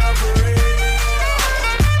going down for real.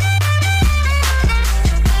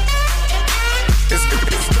 It's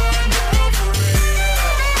going down for real.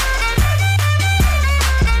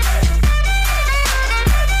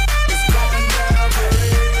 It's going down for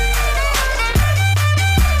real.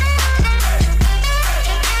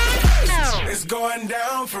 It's going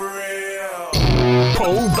down for real.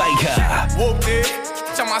 Paul Baker. Whooped it,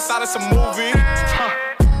 time outside of some movie.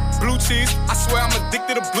 Blue cheese, I swear I'm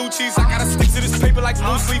addicted to blue cheese. I gotta stick to this paper like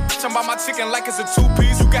blue sleep. Bitch, I'm by my chicken like it's a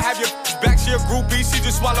two-piece. You can have your back, she a groupie. She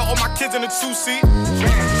just swallow all my kids in a two-seat.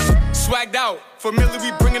 Swagged out, familiar,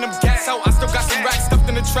 we bringing them gas out. I still got some racks stuffed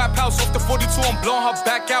in the trap house. Off the 42, I'm blowing her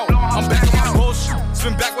back out. I'm back on my bullshit,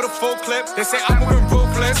 spin back with a full clip. They say I'm moving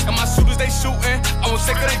ruthless, and my shooters they shooting. I won't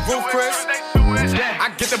take her, they roof, Chris.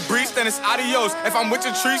 I get the breeze, then it's adios. If I'm with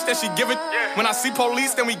your trees, then she giving. When I see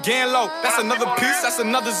police, then we gang low. That's another piece, that's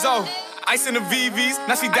another zone. Ice in the VVs,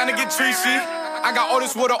 now she down to get treachy. I got all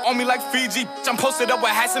this water on me like Fiji. I'm posted up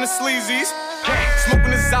with hats and the sleazies.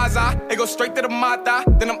 Smoking the Zaza, it go straight to the Mata.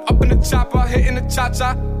 Then I'm up in the chopper, hitting the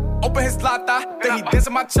cha-cha. Open his lata, then he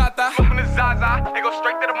dancing my chata. Smoking the Zaza, it go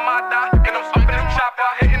straight to the Mata. Then I'm up in the chopper,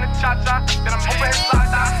 hitting the cha-cha. Then I'm open his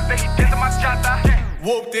lata, then he dancing my chata.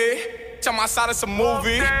 Whooped it, tell my side it's a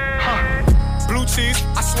movie. Blue cheese,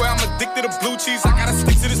 I swear I'm addicted to blue cheese. I gotta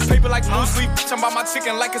stick to this paper like blue sleep. I'm about my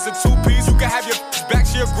chicken like it's a two-piece. You can have your back,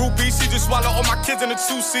 she a groupie. She just swallow all my kids in a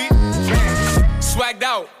two-seat. Swagged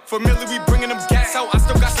out, familiar, we bringing them gas out. I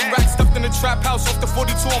still got some racks stuffed in the trap house. Off the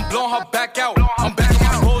 42, I'm blowing her back out. I'm back on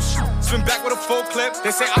my bullshit, spin back with a full clip.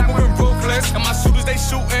 They say I'm moving ruthless, and my shooters they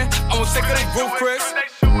shooting. I won't take her, they roof, Chris.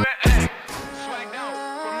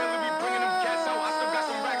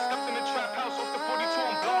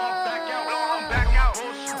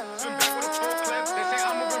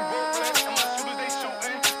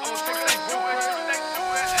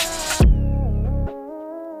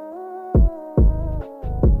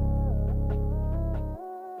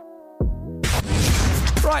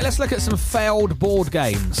 Right, let's look at some failed board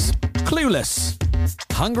games. Clueless,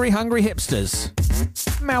 Hungry Hungry Hipsters,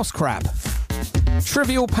 Mousecrap,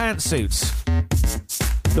 Trivial Pantsuits,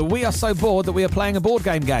 the We Are So Bored That We Are Playing a Board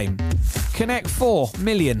Game, Connect 4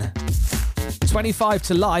 Million, 25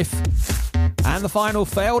 to Life, and the final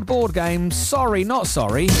failed board game, Sorry Not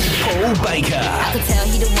Sorry, Paul Baker. I could tell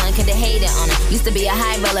he the one, could have hated on him. Used to be a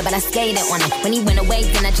high roller, but I skated on him. When he went away,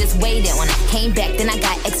 then I just waited on him. Came back, then I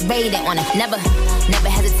got X-rated on him. Never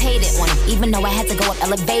hesitated on him. Even though I had to go up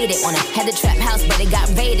elevated on him. Had the trap house, but it got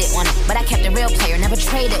raided on him. But I kept a real player, never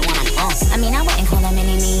traded on him. I mean, I wouldn't call him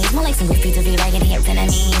enemies. More like some goofy to be ragged hips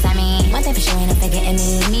enemies. I mean, one thing for sure ain't no figure in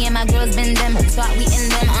me. Me and my girls been them, start we in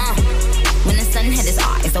them, When the sun hit his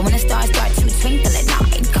eyes, or when the stars start to twinkle at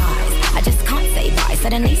night, guys, I just can't say bye.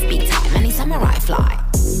 Suddenly speak time, any samurai fly.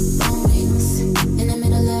 In the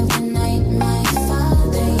middle of the night, my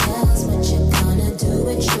father yells, what you gonna do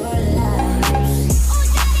with your life?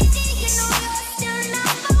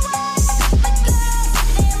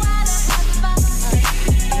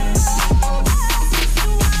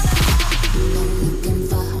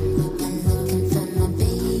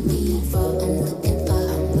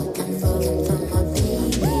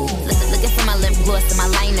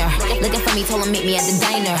 Looking for me, told him meet me at the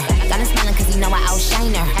diner. Got him smiling cause he know I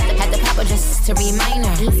outshine her. Had to pop her just to remind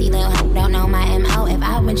her. Easy little hoe, don't know my M.O. If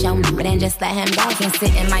I would show me, but then just let him go. Can't sit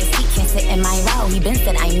in my seat, can't sit in my row. He been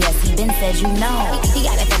said I'm yes, he been said you know. He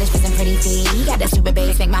got a fetish for some pretty feet. He got that super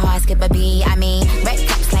bass, make my heart skip a beat. I mean, red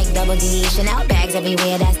cups like double D. Chanel bags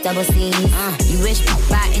everywhere, that's double C. You wish you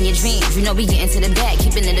fly in your dreams. You know we get into the bag,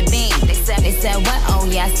 keeping it a beam. They said what? Oh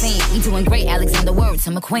yeah, I seen. You doing great, Alexander Word to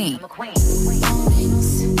McQueen.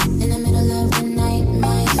 In the middle of the night,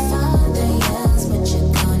 my father yells, what you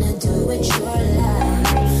gonna do with your life?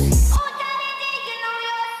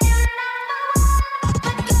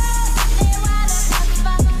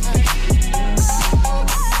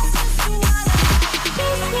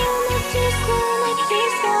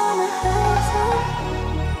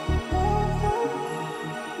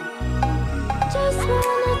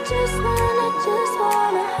 Just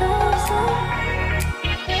wanna have some.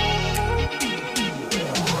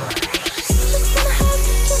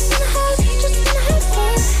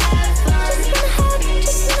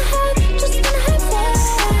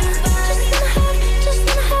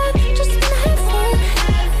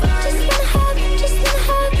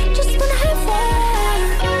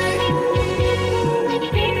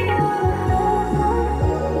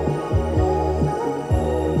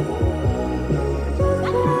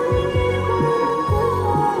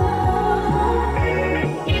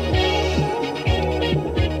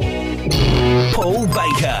 Paul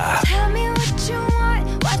Baker. Tell me what you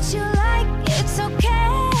want, what you like, it's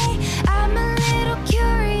okay. I'm a little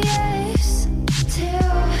curious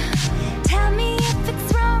too. Tell me if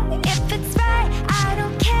it's wrong, if it's right, I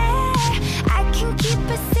don't care. I can keep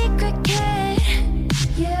a secret, kid.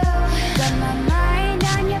 You got my mind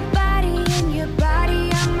on your body and your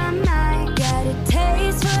body on my mind. Got a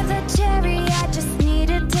taste for the cherry, I just need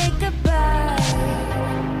to take a bite.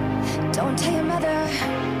 Don't tell your mother.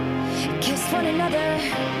 Kiss one another,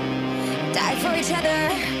 die for each other.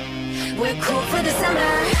 We're cool for the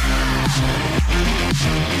summer.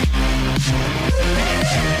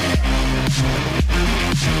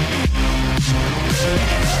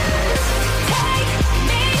 Take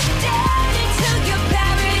me down into your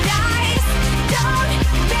paradise. Don't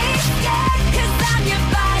be scared, cause I'm your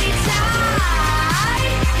body type.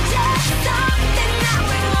 Just something I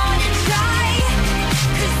would wanna try.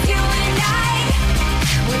 Cause you and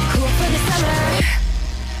we're cool for the summer.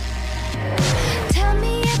 Tell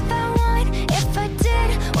me if I want, if I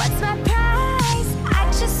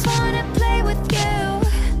wanna play with you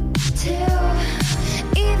too.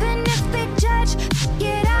 Even if they judge,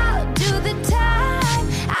 get out, do the time.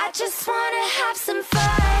 I just wanna have some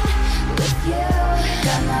fun with you.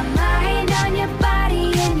 Got my mind on your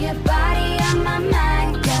body and your body on my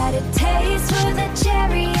mind. Got a taste for the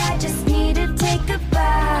cherry, I just need to take a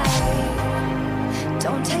bite.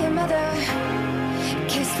 Don't tell your mother,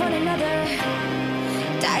 kiss one another,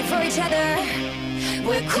 die for each other.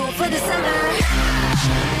 We're cool for the summer.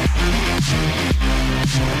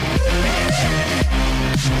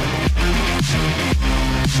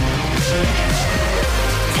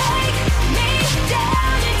 Take me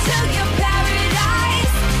down into your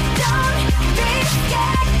paradise. Don't be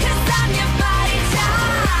scared, 'cause I'm your body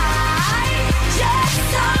type. Just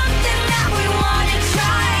something that we wanna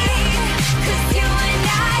try. 'Cause you and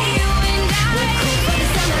I, we're cool for the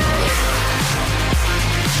summer.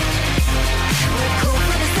 We're cool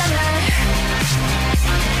for the summer.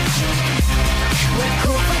 We're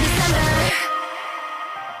cool for the summer.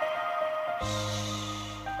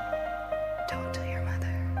 Don't tell your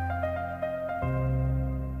mother.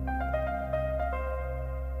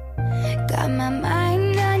 Got my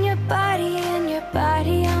mind on your body and your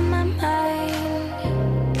body on my mind.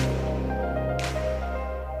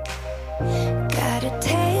 Got a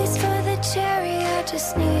taste for the cherry, I just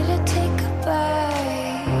need to take a bite.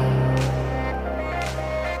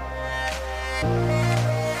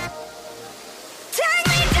 Take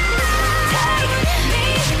me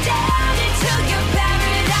down into your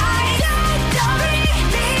paradise. Don't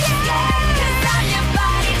be scared, 'cause I'm your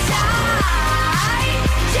body type.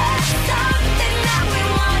 Just something that we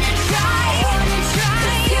wanna try.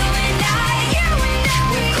 'Cause you and I,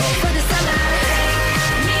 we're cool for the summer.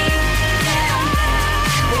 Take me down.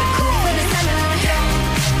 We're cool for the summer. Don't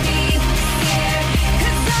be scared,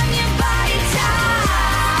 'cause I'm your body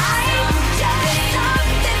type. Just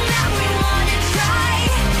something that we wanna try.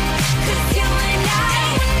 'Cause you and I,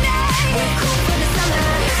 we're cool for the summer.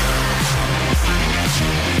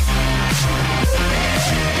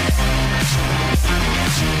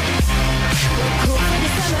 We're cool for the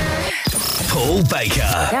summer. Paul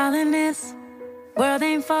Baker. Darling, this world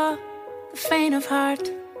ain't for the faint of heart.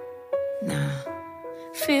 Nah,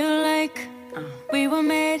 feel like we were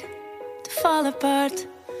made to fall apart.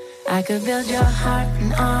 I could build your heart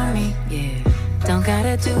an army, yeah. Don't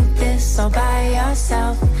gotta do this all by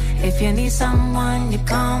yourself. If you need someone, you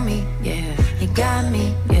call me, yeah. You got me,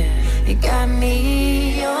 yeah. You got me,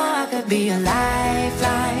 oh, I could be a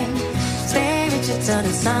lifeline. Stay with you till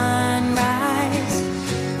the sunrise.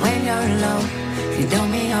 When you're alone, you don't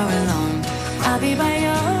mean you're alone. I'll be by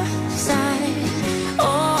your side.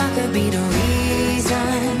 Oh, I could be the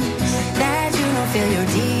reason that you don't feel your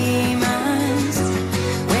demons.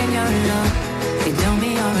 When you're alone, you don't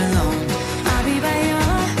mean you're alone. I'll be by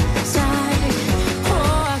your side.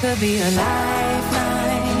 Oh, I could be a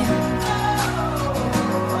lifeline.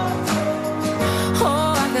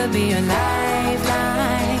 Oh, I could be a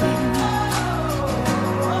lifeline.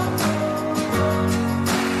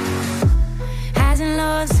 Highs and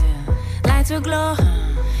lows, lights will glow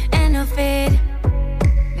and they'll fade.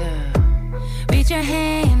 Reach your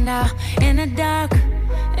hand out in the dark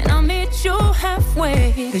and I'll meet you halfway.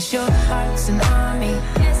 'Cause your heart's an army.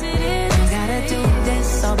 Yes, it is. You gotta do this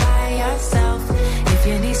all by yourself. If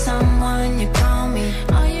you need someone, you call me.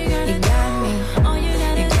 You got me.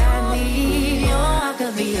 You got me. Oh, I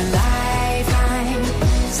could be a lifeline.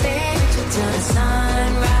 Stay with you till the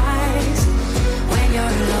sunrise. When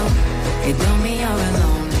you're alone, you don't mean you're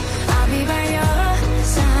alone. I'll be by your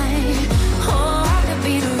side. Oh, I could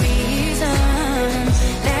be the reason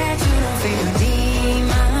that you don't feel your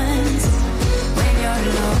demons. When you're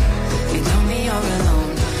alone, you don't mean you're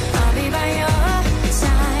alone. I'll be by your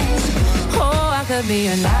side. Oh, I could be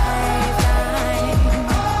a lifeline.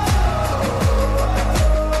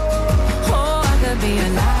 Oh, I could be a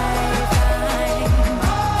lifeline.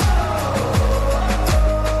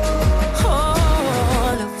 Oh,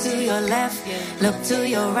 look to your left, look to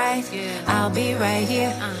your right. I'll be right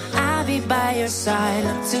here. I'll be by your side.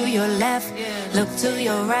 Look to your left, look to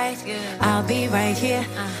your right. I'll be right here.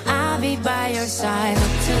 I'll be by your side.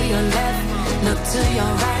 Look to your left, look to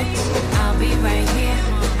your right. I'll be right here.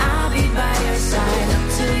 I'll be by your side. Look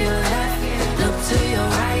to your left, look to your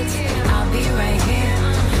right. I'll be right here.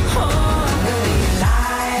 Oh, I could be a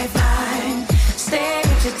lifeline. Stay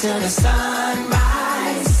with you till the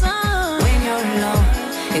sunrise. When you're alone,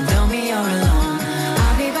 it don't mean you're alone.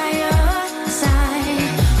 I'll be by your side.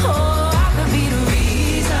 Oh, I could be the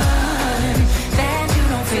reason that you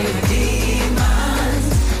don't feel your demons.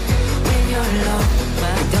 When you're alone,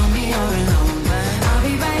 it don't mean you're alone. I'll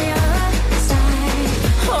be by your side.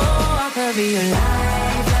 Oh, could be your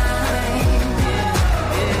lifeline.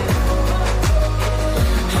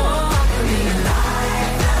 Oh, I could be your lifeline.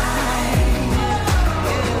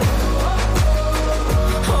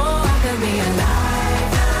 Oh, I could be your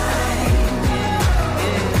lifeline.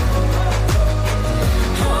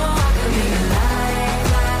 Oh, I could be your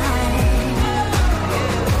lifeline.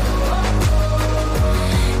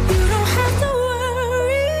 You don't have to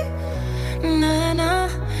worry. Nah, nah,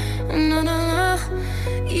 nah, nah, nah.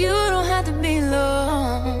 You don't have to be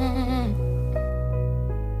alone.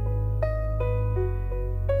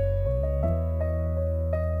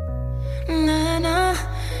 Nah, nah,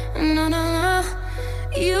 nah, nah, nah.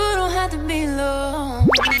 You don't have to be alone.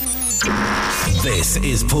 This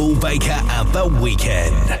is Paul Baker and The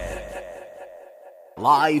Weekend.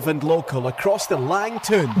 Live and local across the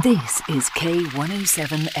Langton. This is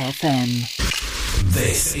K107 FM.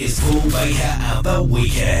 This is Paul Baker and The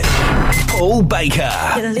Weekend. Paul Baker.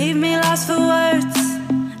 You leave me lost for words.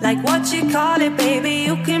 Like what you call it, baby,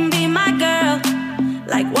 you can be my girl.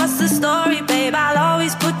 Like what's the story, babe, I'll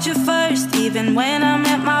always put you first. Even when I'm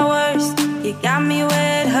at my worst, you got me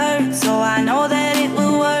where it hurts. So I know that it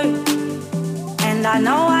will work. And I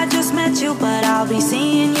know I just met you, but I'll be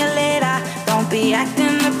seeing you later. Don't be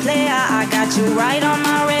acting the player, I got you right on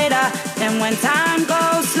my radar. And when time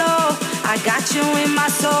goes slow, I got you in my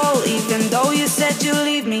soul. Even though you said you'd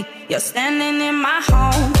leave me, you're standing in my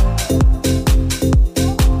home.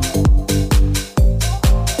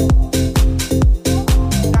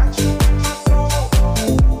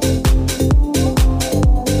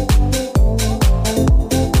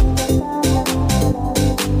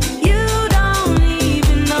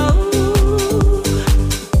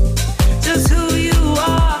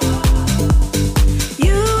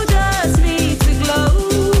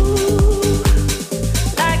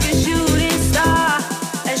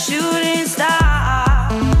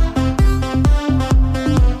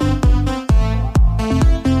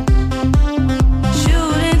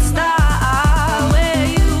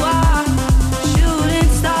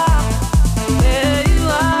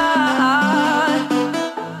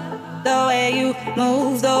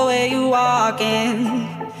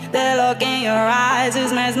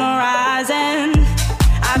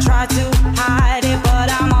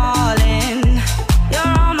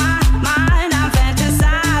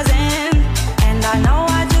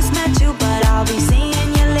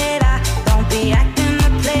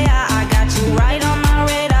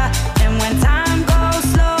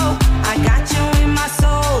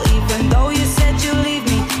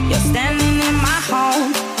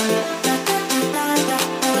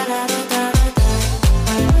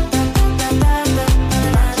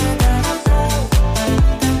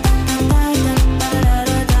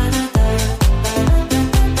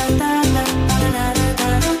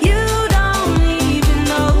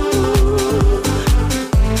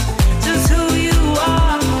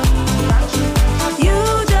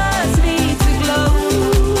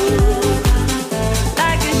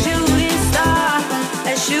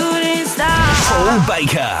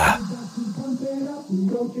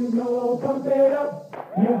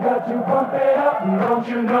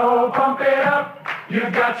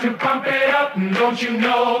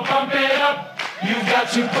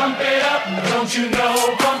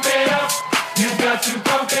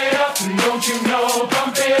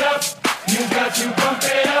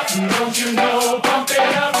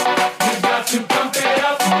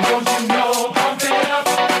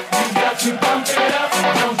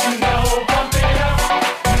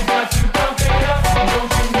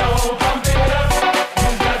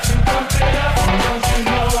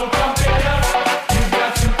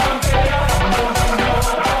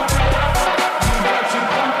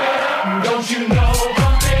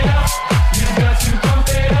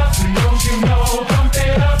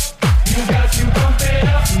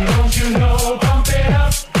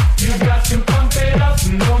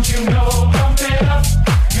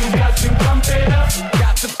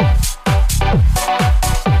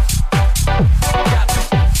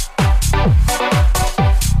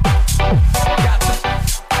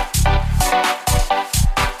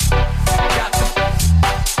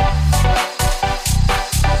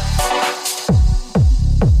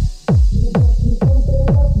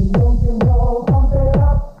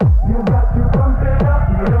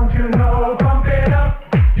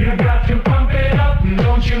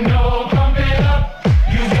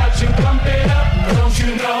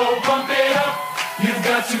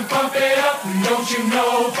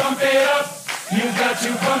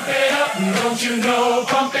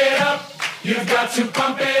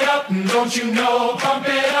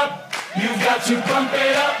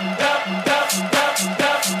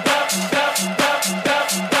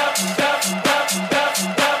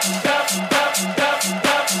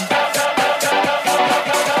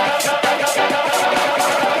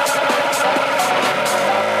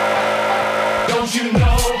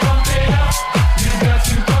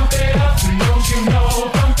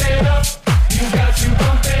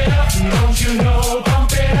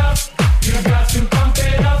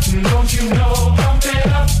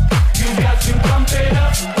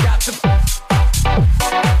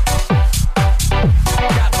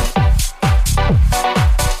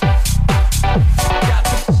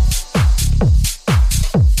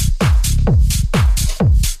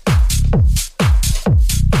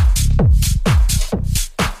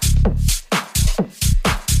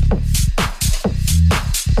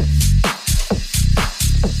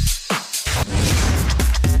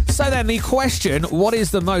 then, the question, what is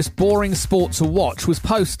the most boring sport to watch, was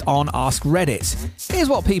posted on Ask Reddit. Here's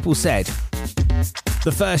what people said.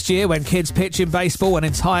 The first year when kids pitch in baseball, an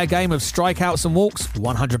entire game of strikeouts and walks,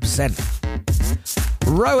 100%.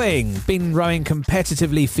 Rowing. Been rowing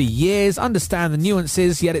competitively for years, understand the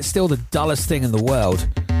nuances, yet it's still the dullest thing in the world.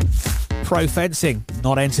 Pro fencing.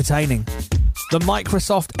 Not entertaining. The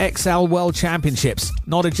Microsoft Excel World Championships.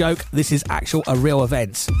 Not a joke, this is a real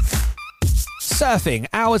event. Surfing.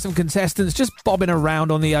 Hours of contestants just bobbing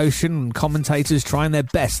around on the ocean and commentators trying their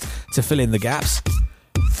best to fill in the gaps.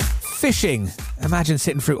 Fishing. Imagine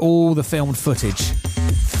sitting through all the filmed footage.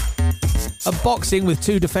 A boxing with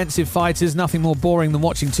two defensive fighters. Nothing more boring than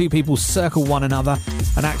watching two people circle one another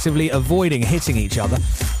and actively avoiding hitting each other.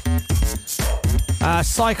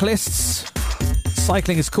 Cyclists.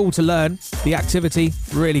 Cycling is cool to learn. The activity,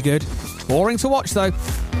 really good. Boring to watch, though.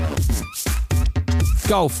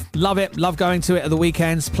 Golf. Love it. Love going to it at the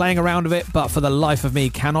weekends, playing around with it, but for the life of me,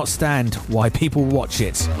 cannot stand why people watch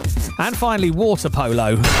it. And finally, water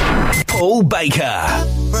polo. Paul Baker.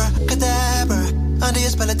 Abracadabra, under your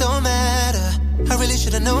spell it don't matter. I really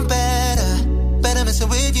should have known better. Better messing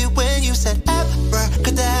with you when you said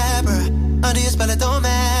abracadabra, under your spell it don't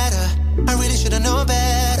matter. I really should have known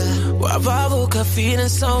better. Well, I woke up feeling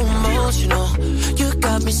so emotional. You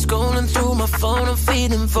got me scrolling through my phone, I'm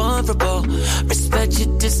feeling vulnerable. Respect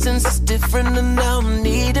your distance, it's different and now I'm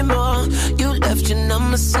needing more. You left your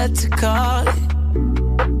number set to call it.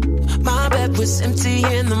 My bed was empty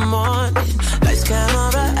in the morning. Lights,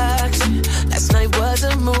 camera, action. Last night was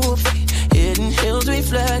a movie. Hidden hills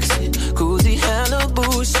reflection. Cozy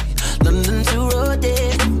Malibu. London to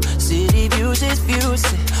Rodeo. City views is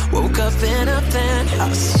beauty. Woke up in a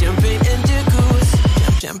penthouse. Jumping in jacuzzi.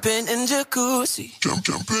 Jumping in jacuzzi.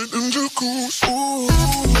 Jumping in jacuzzi. Ooh,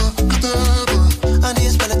 under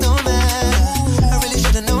your spell it don't matter. I really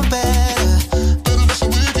should have known better. Better listen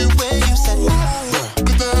with you when you said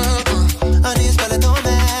under your spell it don't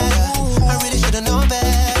matter. I really should have known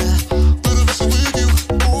better. Better listen with you.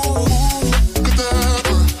 Better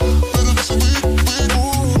listen with you.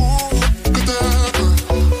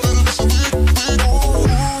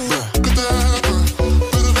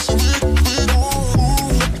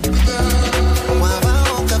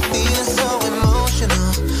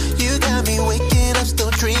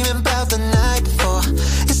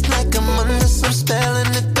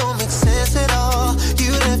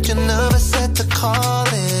 Call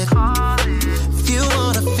it. If you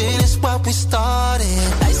wanna finish what we started.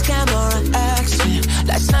 Lights, camera, action.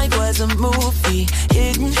 Last night was a movie.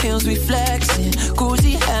 Hidden hills reflection.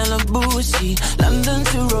 Cozy Malibu. London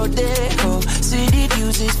to Rodeo. City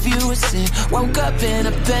views is fusing. Woke up in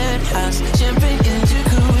a penthouse. Jumping in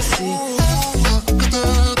jacuzzi.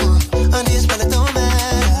 Under your spell it don't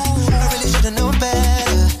matter. I really should have known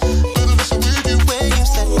better. Better listen with you when you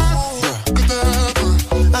said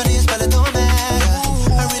under your spell it don't matter.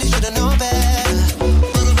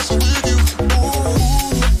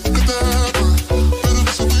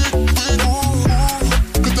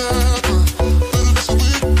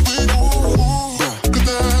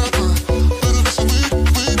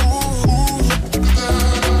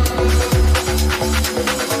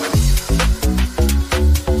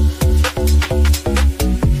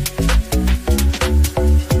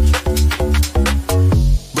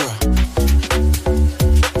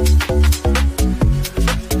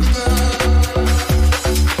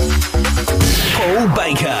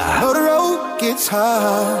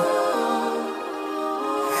 Hard,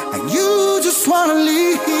 and you just wanna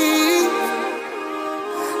leave.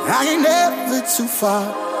 I ain't never too far.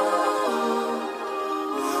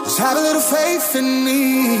 Just have a little faith in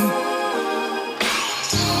me.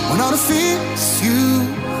 When all the fears you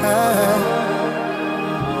have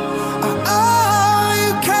are all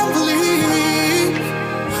you can believe,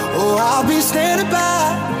 oh, I'll be standing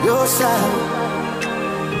by your side.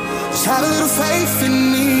 Just have a little faith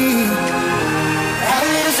in me. Have a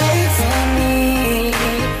little faith in me.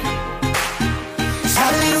 Just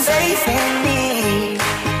have a little faith in me.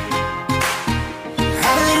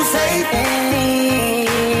 Have a little faith in me.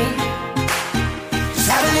 Just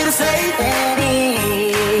have a little faith in me.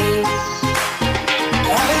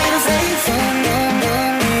 Have a little faith in me.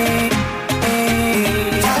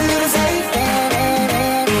 Have a little faith in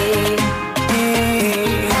me.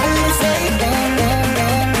 Have a little faith in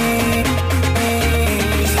me.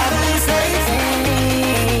 Just have a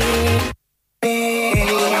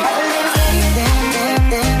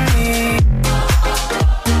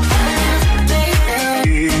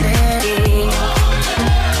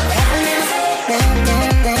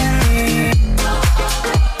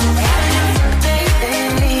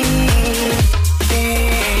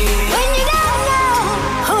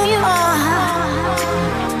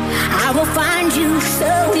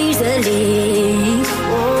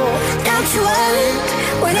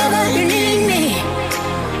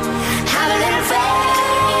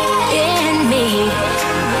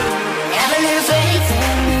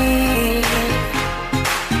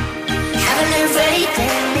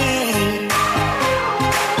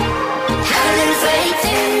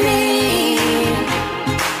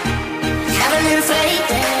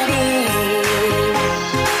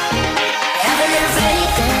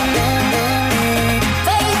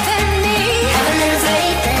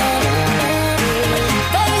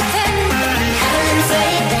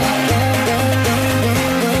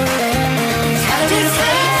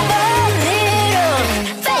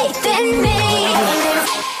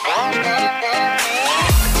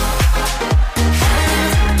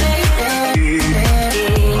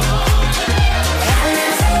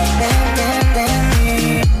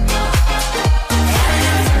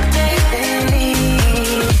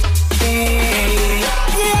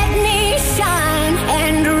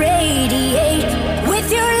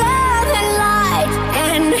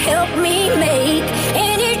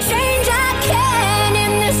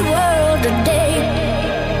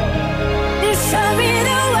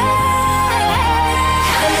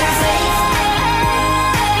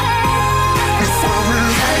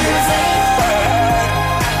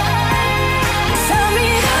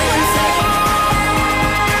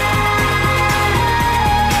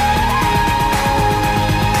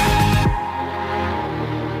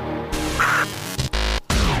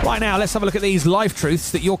Right now, let's have a look at these life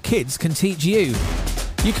truths that your kids can teach you.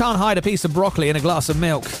 You can't hide a piece of broccoli in a glass of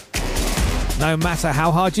milk. No matter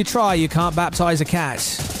how hard you try, you can't baptise a cat.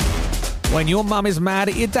 When your mum is mad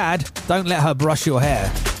at your dad, don't let her brush your hair.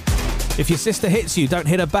 If your sister hits you, don't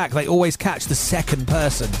hit her back. They always catch the second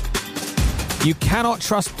person. You cannot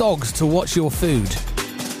trust dogs to watch your food.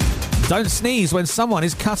 Don't sneeze when someone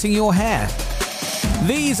is cutting your hair.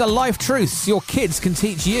 These are life truths your kids can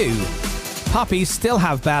teach you. Puppies still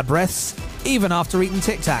have bad breaths, even after eating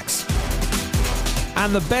Tic Tacs.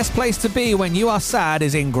 And the best place to be when you are sad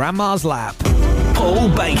is in Grandma's lap. Paul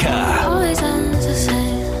Baker. Always ends the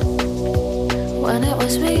same when it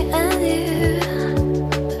was me and you.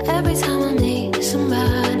 But every time I meet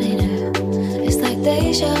somebody new, it's like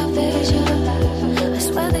deja vu. I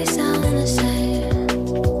swear they sound the same.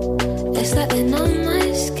 It's like they know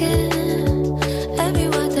my skin. Every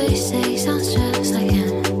word they say sounds just like him.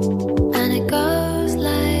 And it goes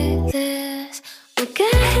like this. We'll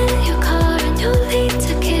get in your car and you'll leave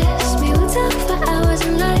to kiss me. We'll talk for hours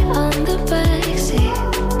and lie on the backseat.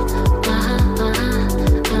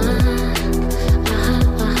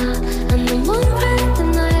 And then we'll ride the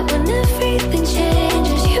night when everything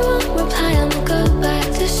changes. You won't reply and we'll go back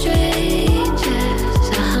to strangers.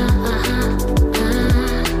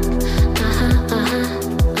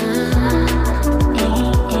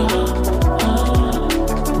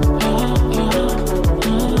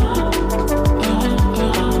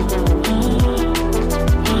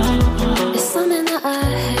 It's something that I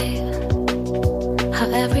hate, how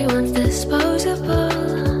everyone's disposable.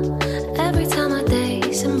 Every time I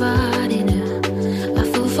date somebody new, I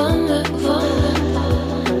feel vulnerable,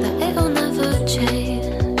 that it'll never change,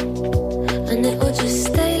 and it will just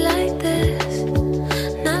stay like this.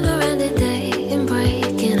 Never ending dating,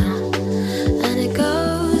 breaking up, and it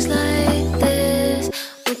goes like this.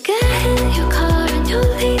 We'll get in your car and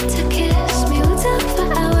you'll leave to kiss me. We'll talk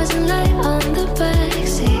for hours and lie on the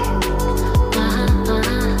backseat.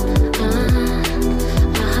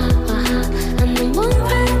 And then we'll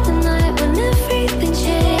ride the night when everything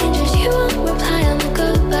changes. You won't reply and we'll go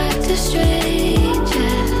back to strangers.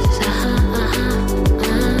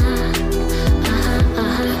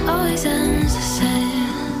 It always ends the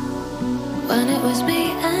same when it was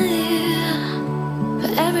me and you.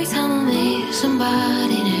 But every time I meet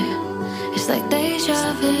somebody new, it's like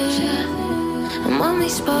deja vu. And when we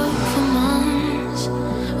spoke for months,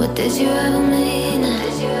 what did you ever mean it?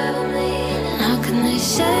 And how can they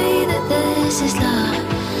say that this is love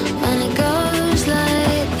when it goes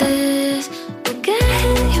like this? We'll get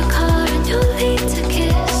in your car and you'll leave to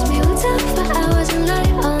kiss me. We'll talk for hours and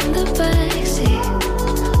lie on the backseat.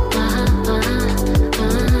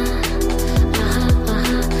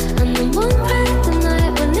 And then we'll ride the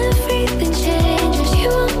night when everything changes. You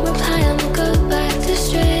won't reply and we'll go back to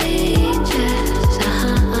strangers.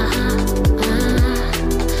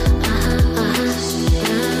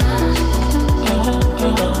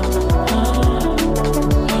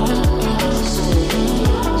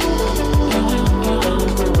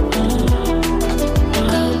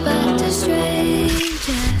 Go back to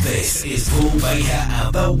strangers. This is Paul Baker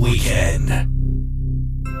and the Weekend.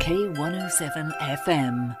 K107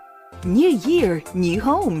 FM. New year, new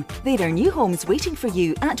home. There are new homes waiting for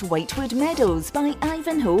you at Whitewood Meadows by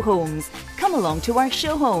Ivanhoe Homes. Come along to our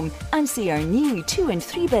show home and see our new 2 and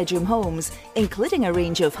 3 bedroom homes, including a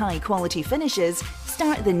range of high quality finishes.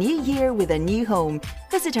 Start the new year with a new home.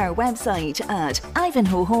 Visit our website at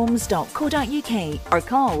ivanhoehomes.co.uk or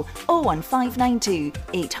call 01592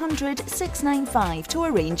 800 695 to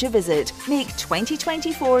arrange a visit. Make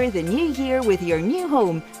 2024 the new year with your new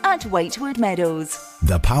home at Whitewood Meadows.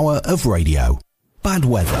 The power of radio. Bad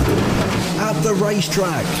weather. At the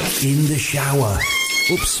racetrack. In the shower.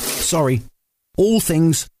 Oops, sorry. All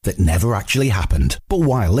things that never actually happened. But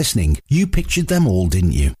while listening, you pictured them all,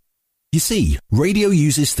 didn't you? You see, radio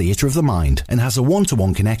uses theatre of the mind and has a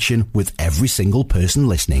one-to-one connection with every single person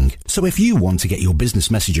listening. So if you want to get your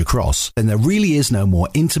business message across, then there really is no more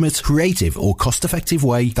intimate, creative or cost-effective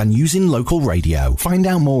way than using local radio. Find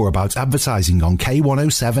out more about advertising on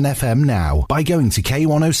K107 FM now by going to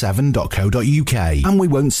k107.co.uk, and we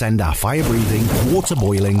won't send our fire-breathing,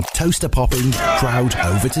 water-boiling, toaster-popping crowd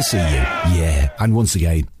over to see you. Yeah, and once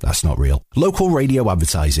again, that's not real. Local radio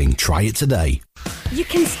advertising. Try it today. You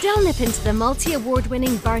can still nip into the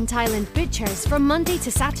multi-award-winning Burnt Island Butchers from Monday to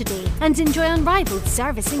Saturday and enjoy unrivaled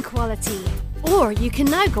service and quality. Or you can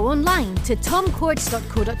now go online to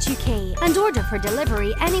tomcords.co.uk and order for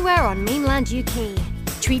delivery anywhere on mainland UK.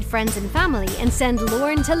 Treat friends and family and send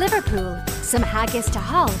Lauren to Liverpool, some haggis to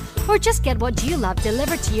Hull, or just get what you love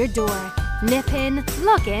delivered to your door. Nip in,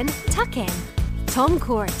 log in, tuck in. Tom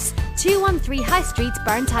Courts, 213 High Street,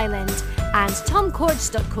 Burnt Island, and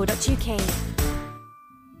tomcourts.co.uk.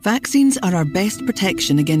 Vaccines are our best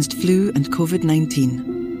protection against flu and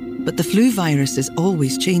COVID-19. But the flu virus is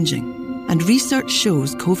always changing, and research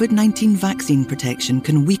shows COVID-19 vaccine protection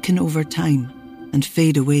can weaken over time and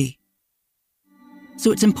fade away.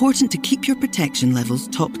 So it's important to keep your protection levels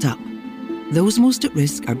topped up. Those most at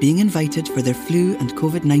risk are being invited for their flu and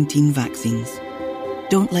COVID-19 vaccines.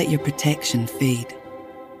 Don't let your protection fade.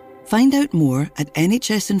 Find out more at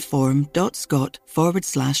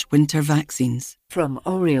nhsinform.scot/winter vaccines. From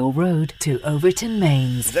Oriel Road to Overton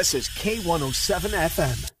Mains. This is K107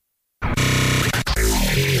 FM.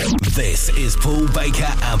 This is Paul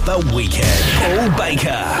Baker and The Weekend. Paul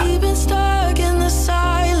Baker. We've been stuck in the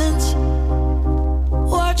silence,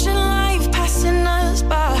 watching life passing us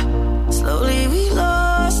by. Slowly we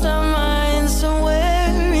lost our minds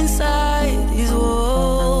somewhere inside these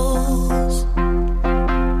walls.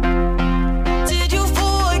 Did you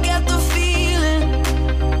forget the feeling?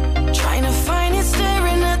 Trying to find it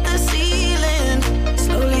staring at the ceiling.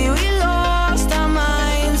 Slowly we lost our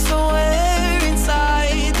minds somewhere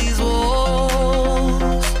inside these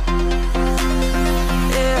walls.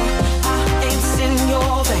 Yeah, I ain't seen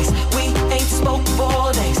your face. We ain't spoke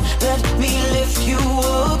for days. Let me lift you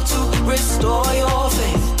up to restore your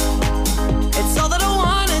faith. It's all that I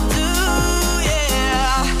wanna do,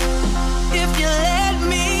 yeah. If you let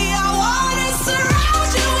me, I wanna surround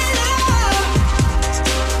you with love.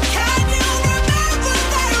 Can you remember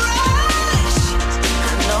that rush? I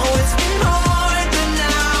know it's been hard, but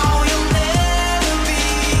now you'll never be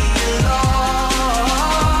alone.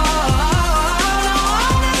 I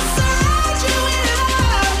wanna surround you with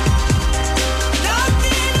love.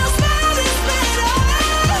 Nothing else matters but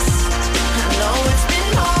us. I know it's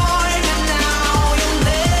been hard, but now you'll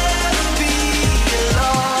never be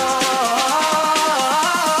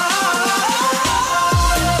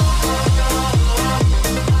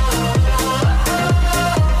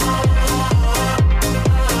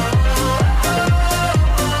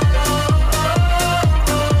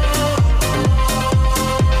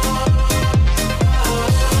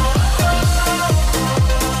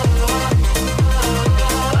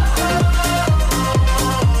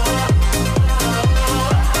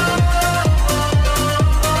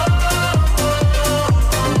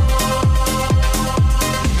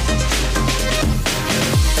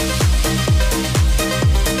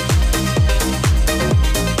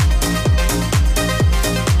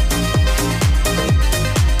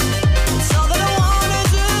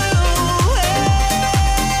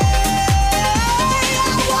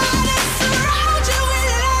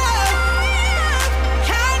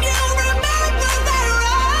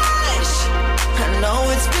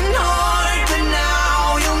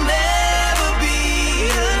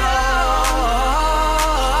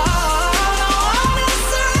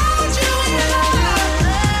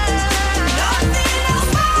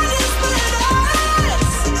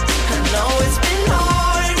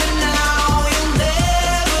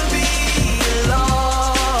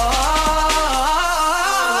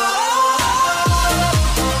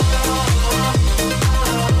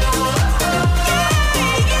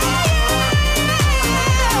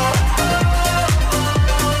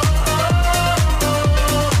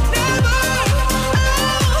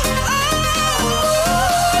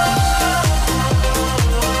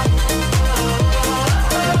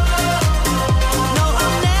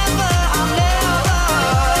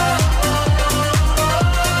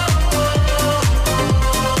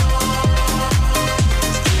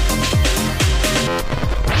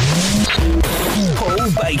Paul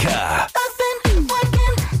Baker.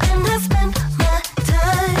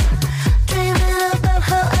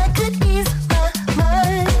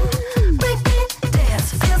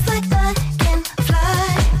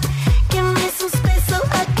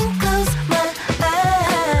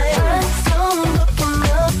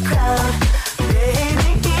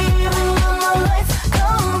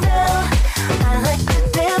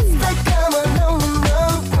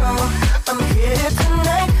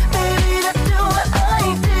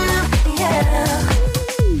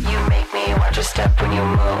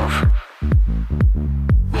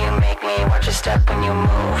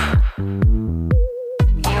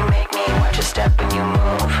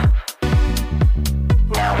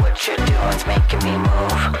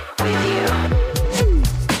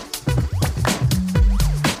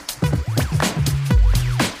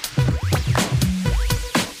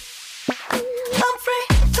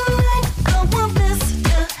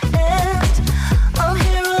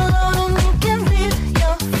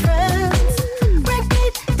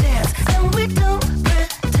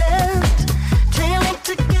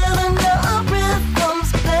 together now, I'm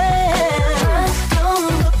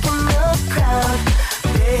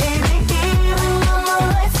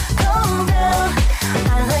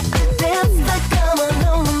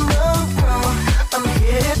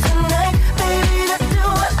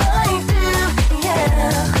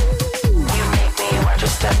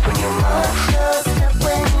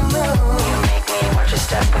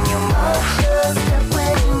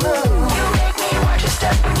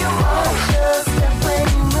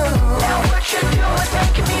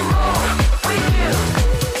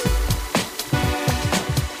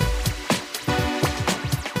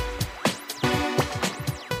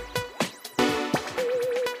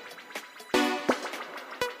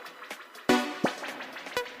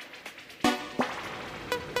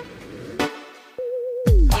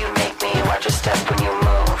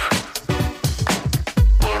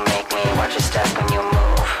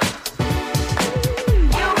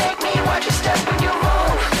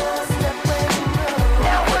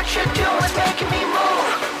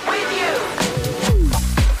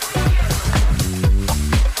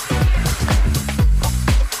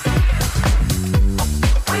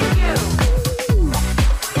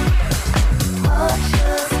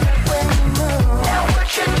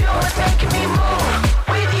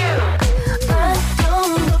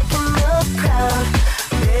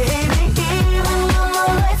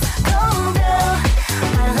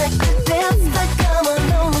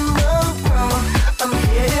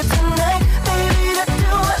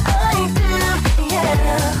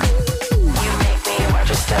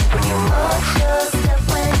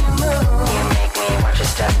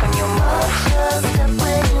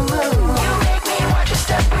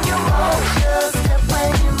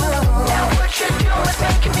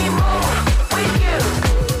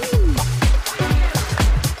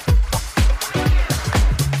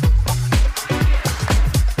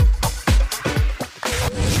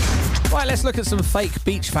look at some fake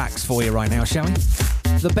beach facts for you right now, shall we?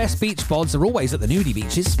 The best beach bods are always at the nudie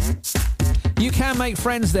beaches. You can make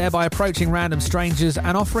friends there by approaching random strangers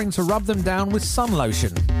and offering to rub them down with sun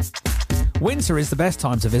lotion. Winter is the best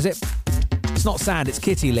time to visit. It's not sand, it's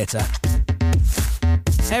kitty litter.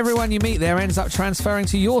 Everyone you meet there ends up transferring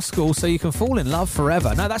to your school so you can fall in love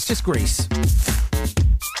forever. No, that's just Greece.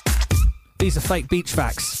 These are fake beach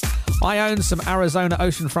facts. I own some Arizona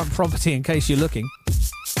oceanfront property in case you're looking.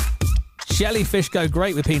 Jellyfish go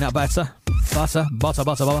great with peanut butter. Butter.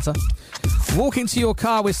 Walking to your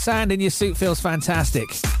car with sand in your suit feels fantastic.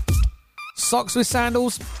 Socks with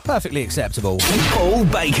sandals, perfectly acceptable. Paul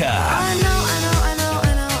Baker. I know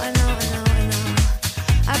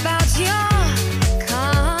about your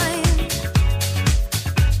kind.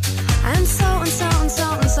 And so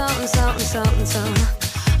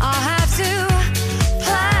I'll have to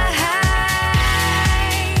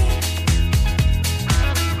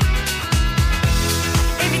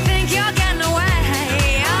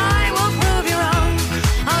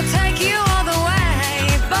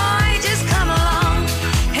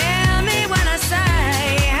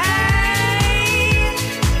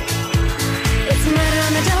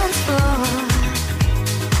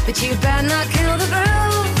you better not kill the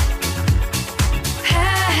groove.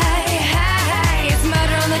 Hey, it's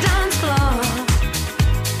murder on the dance floor.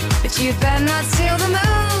 But you better not steal the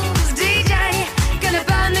moves. DJ, gonna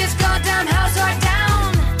burn this goddamn house right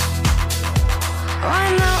down. Oh,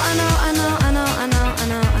 I know.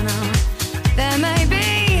 There may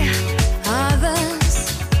be others.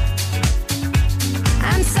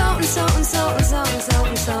 And so.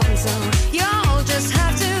 You'll just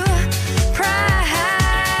have to pray.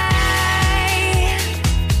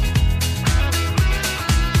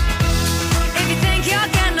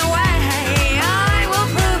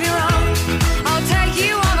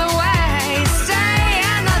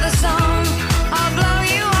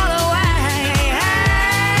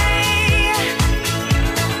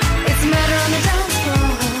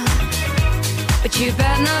 You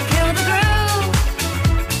better not kill the groove.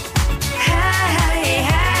 Hey,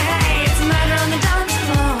 it's murder on the dance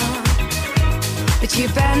floor. But you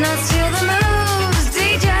better not steal the moves.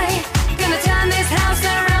 DJ, gonna turn this house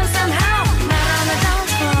around somehow. Murder on the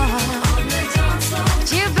dance floor. But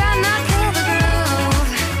you better not kill the groove.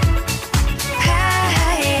 Hey,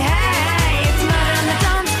 it's murder on the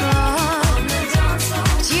dance floor.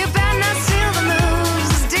 But you better not steal the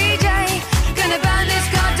moves. DJ, gonna burn this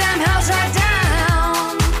goddamn house right down.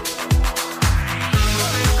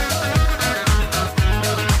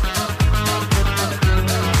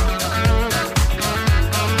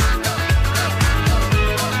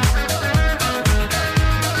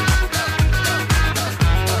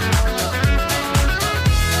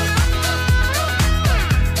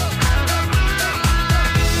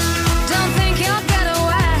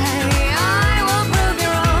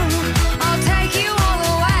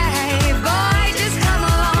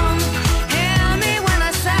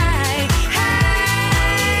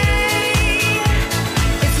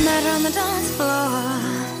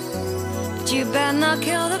 You better not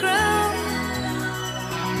kill the groove.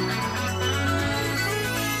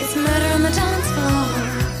 It's murder on the dance floor.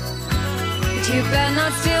 But you better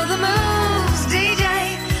not steal the moves. DJ,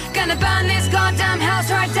 gonna burn this goddamn house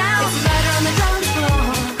right down. It's murder on the dance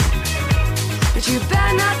floor. But you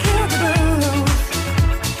better not kill the groove.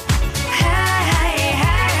 Hey,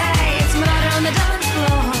 it's murder on the dance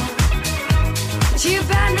floor. But you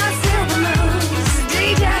better not steal the moves.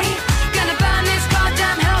 DJ, gonna burn this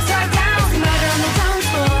goddamn house right down.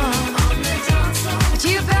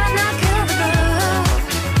 You better not kill the groove.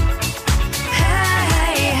 Hey,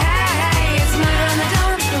 it's murder on the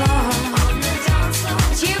dance floor.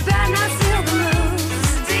 You better not steal the moves.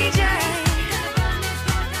 DJ,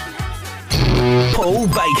 Paul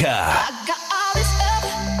Baker. I got all this up,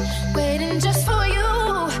 waiting just for you.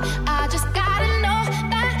 I just gotta know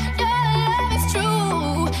that your love is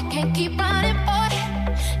true. Can't keep running, boy,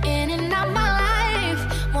 in and out my life.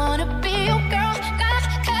 Wanna be your girl, not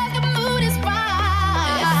 'cause the mood is right.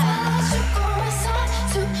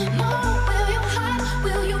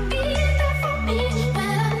 Will you be there for me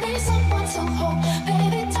when I need someone to hold?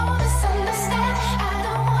 Baby, don't misunderstand. I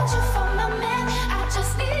don't want you for my man. I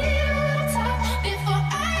just need a little time before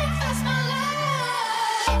I invest my life.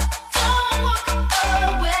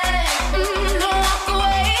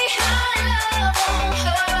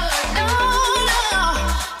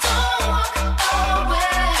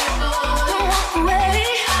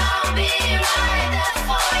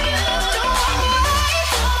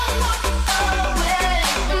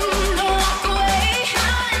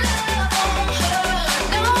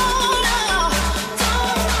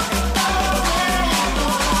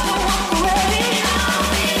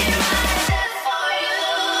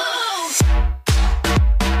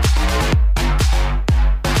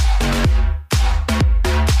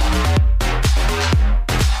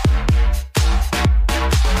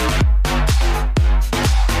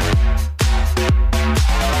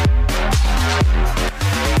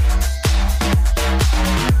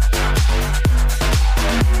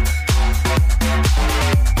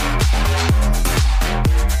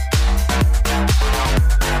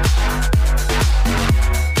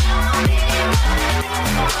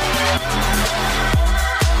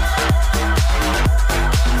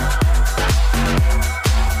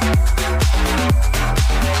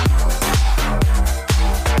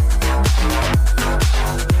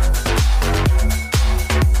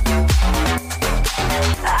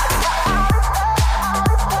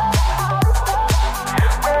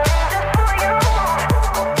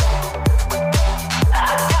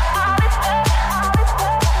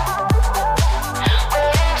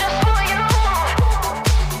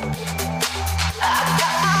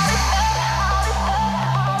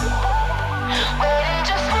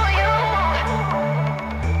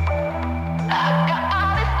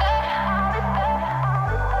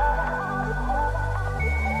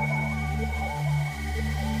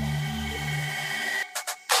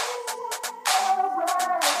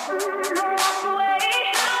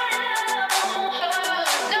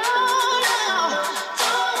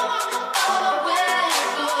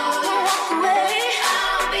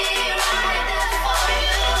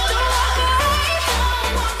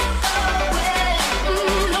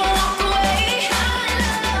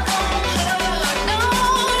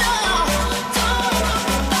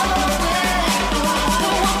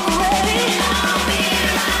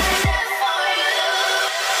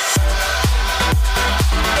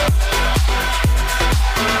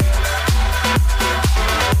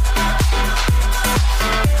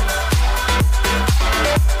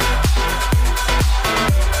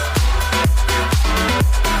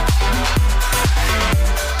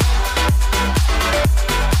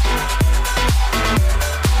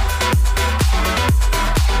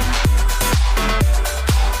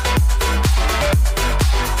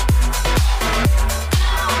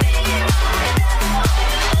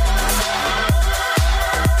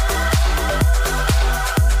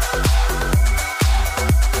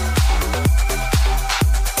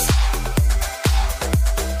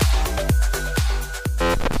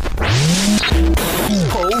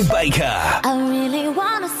 Baker. I really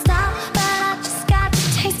wanna stop, but I just got the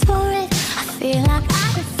taste for it. I feel like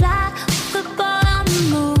I could fly with the ball on the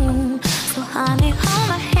moon. So honey, hold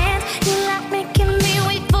my hand, you like making me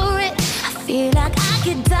wait for it. I feel like I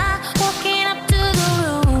could die walking up to the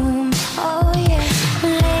room. Oh yeah,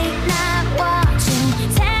 late night watching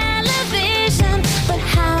television, but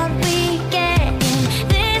how'd we get in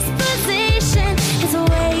this position? It's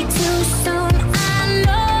way too soon. I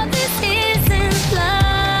know this isn't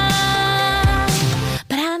love,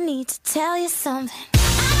 but I need to tell you something.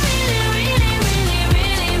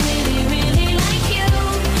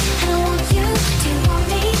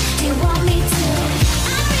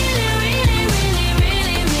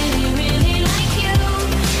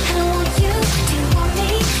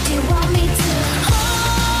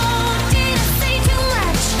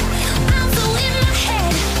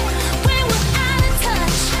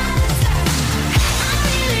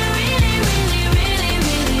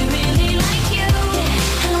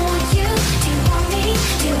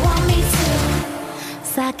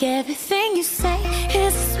 Like everything you say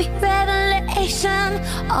is a sweet revelation.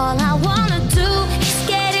 All I wanna do is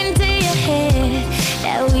get into your head.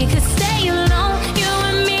 That we could stay alone, you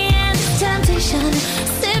and me and this temptation.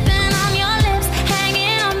 Sipping on your lips,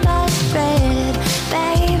 hanging on by a thread.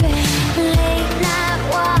 Baby, late night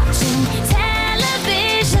watching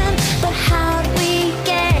television, but how'd we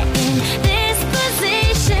get in this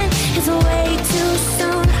position? It's way too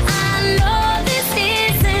soon. I know this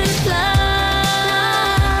isn't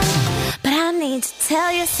love, but I need to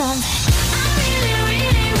tell you something. I really,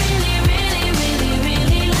 really, really, really, really,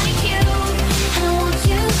 really like you. I want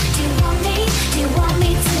you. Do you want me? Do you want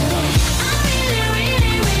me to? I really,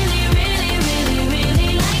 really, really, really, really,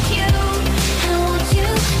 really like you. I want you.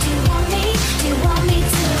 Do you want me? Do you want me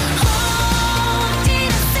to? Oh, did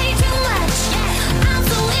I say too much? I'm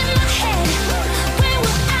so in my head when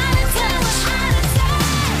we're out of touch. I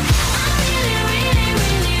really, really,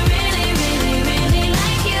 really, really, really, really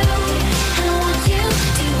like you. I want you.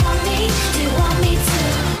 Do you want me? Do you want me to?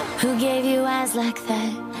 Who gave you eyes like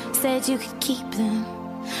that? Said you could keep them.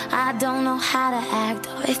 I don't know how to act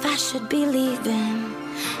or if I should be leaving.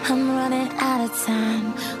 I'm running out of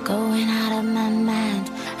time, going out of my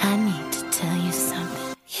mind. I need to tell you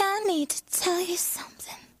something. Yeah, I need to tell you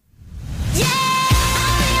something. Yeah!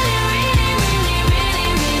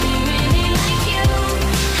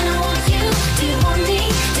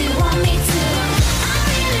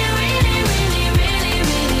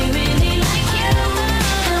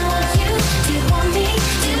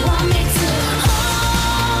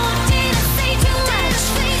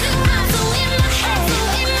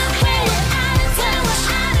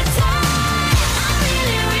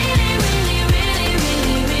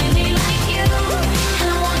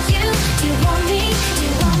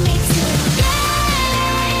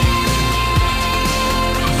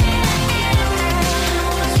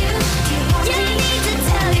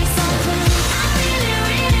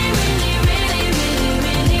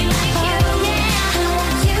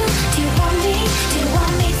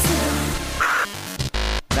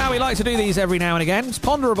 We like to do these every now and again. It's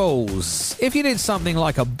Ponderables. If you did something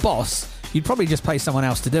like a boss, you'd probably just pay someone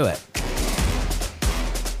else to do it.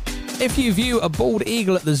 If you view a bald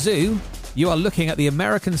eagle at the zoo, you are looking at the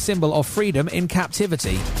American symbol of freedom in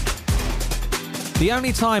captivity. The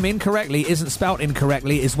only time incorrectly isn't spelt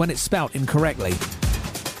incorrectly is when it's spelt incorrectly.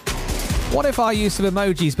 What if our use of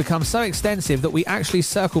emojis becomes so extensive that we actually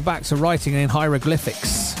circle back to writing in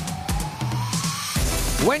hieroglyphics?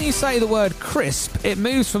 When you say the word crisp, it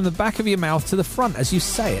moves from the back of your mouth to the front as you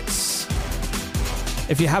say it.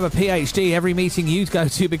 If you have a PhD, every meeting you go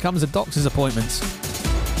to becomes a doctor's appointment.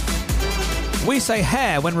 We say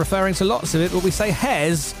hair when referring to lots of it, but we say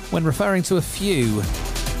hairs when referring to a few.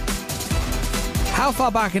 How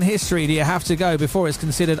far back in history do you have to go before it's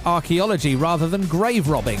considered archaeology rather than grave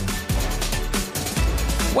robbing?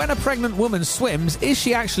 When a pregnant woman swims, is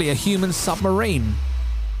she actually a human submarine?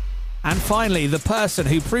 And finally, the person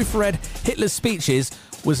who proofread Hitler's speeches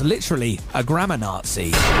was literally a grammar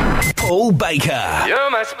Nazi. Paul Baker. You're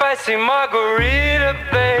my spicy margarita,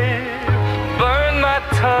 babe. Burn my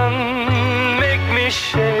tongue, make me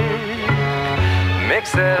shake.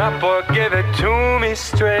 Mix it up or give it to me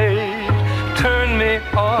straight. Turn me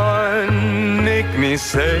on, make me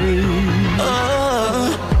say.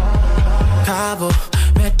 Cabo,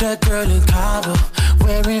 met that girl in Cabo,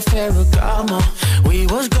 wearing Ferragamo. We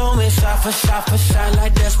was going shot for shot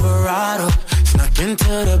like Desperado. Snuck into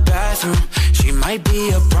the bathroom, she might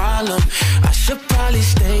be a problem. I should probably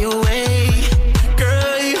stay away.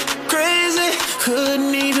 Girl, you crazy,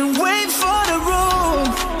 couldn't even wait for the room.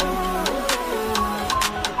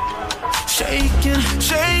 Shaking,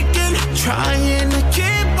 shaking.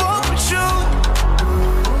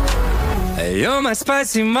 my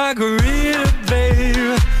spicy margarita,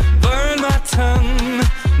 babe. Burn my tongue,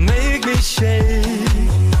 make me shake.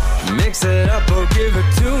 Mix it up or give it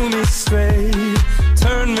to me straight.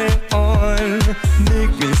 Turn me on,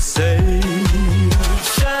 make me say.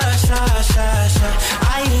 Sha, sha, sha, sha.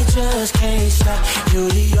 I just can't stop. You're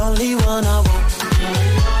the only one I want.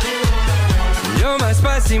 You're my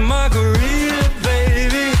spicy margarita,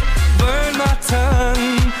 baby. Burn my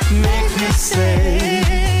tongue, make me say.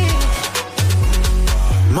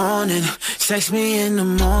 Morning, text me in the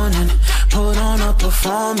morning. Put on a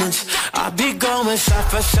performance. I be going shot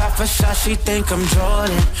for shot for shot. She think I'm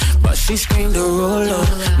Jordan, but she screamed a ruler.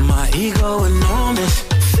 My ego enormous.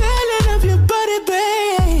 Feeling of your body,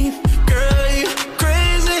 babe. Girl, you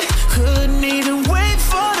crazy. Couldn't even wait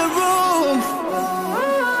for the room.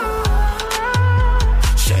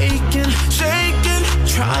 Shaking, shaking,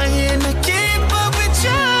 trying to keep up with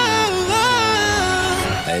you.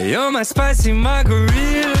 You're my spicy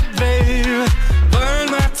margarita, babe. Burn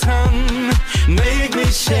my tongue, make me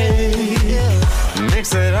shake.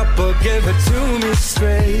 Mix it up or give it to me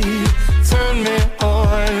straight. Turn me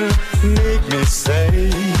on, make me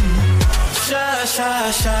say. Sha,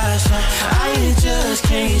 sha, sha, sha. I just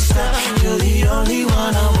can't stop. You're the only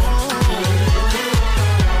one I want.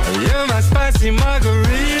 You're my spicy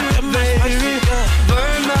margarita, baby.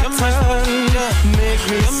 Burn my tongue, make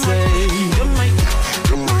me say.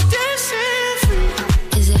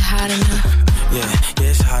 Is it hot enough? Yeah,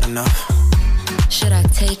 it's hot enough. Should I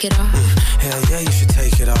take it off? Hell yeah, you should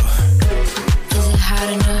take it off. Is it hot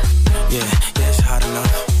enough? Yeah, it's hot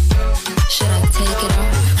enough. Should I take it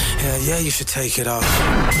off? Hell yeah, you should take it off.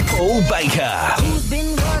 Paul Baker. You've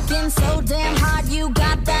been working so damn hard, you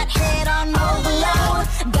got that head on overload.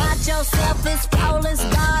 Got yourself this flawless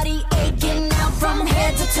body aching out from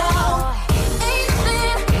head to toe.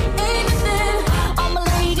 Anything, all my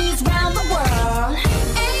ladies round the world.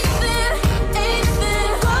 Anything,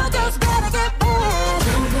 all girls gotta get wet.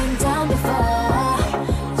 You've been down before,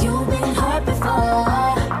 you've been hurt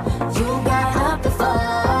before, you got up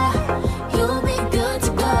before. You'll be good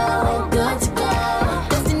to go, good to go.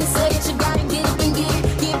 Destiny says you gotta get up and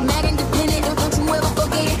get mad independent, and don't you ever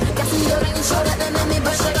forget. Got some love and show that, then let me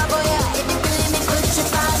brush it off, oh yeah. If you feeling me, put your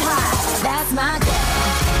thighs high. That's my girl.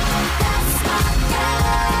 That's my girl.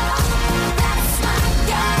 That's my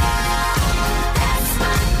girl. That's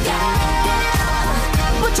my girl.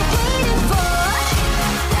 What you waiting for?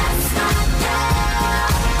 That's my girl.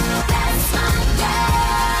 That's my girl.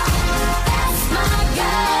 That's my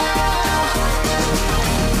girl.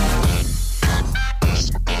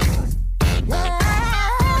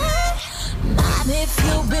 If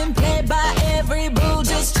you've been played by every boo,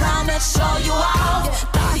 just trying to show you off.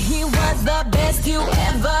 Thought he was the best you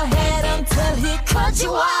ever had until he cut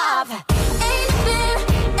you off. Anything,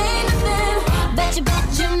 bet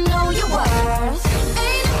you know your worth.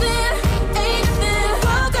 Anything,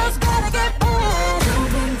 all girls gotta get wet.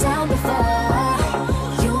 You've been down before,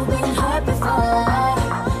 you've been hurt before,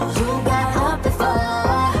 you got up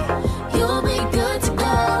before. You'll be good to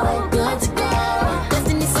go, good to go.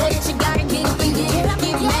 Destiny said that you gotta get up and get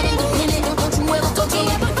mad independent, and don't you ever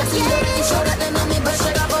forget. Got some love and show that, then let me brush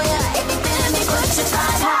it off, oh yeah. If you feeling me, put your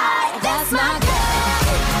thighs high. That's my girl.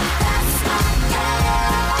 That's my girl.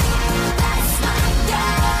 That's my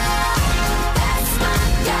girl. That's my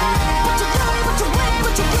girl.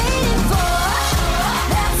 What you waiting for?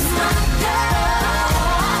 That's my girl.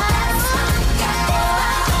 That's my girl.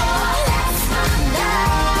 That's my girl.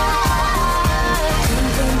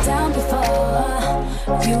 You've been down before,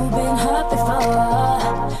 you've been hurt before,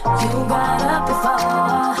 you got up before.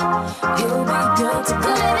 You'll be good to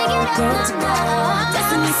go, good to go.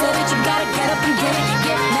 Destiny said that you gotta get up and get it.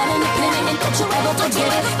 Get mad independent and don't you ever forget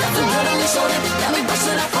it. Got some good on your shoulder, let me brush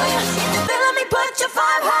it off for you. If you feeling me, put your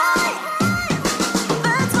five high.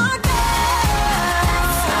 That's my girl.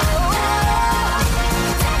 That's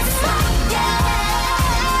my girl.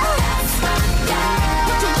 That's my girl.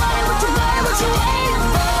 What you waiting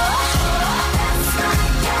for? That's my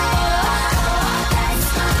girl. That's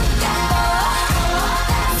my girl.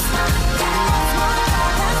 That's my girl.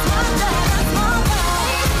 That's my girl.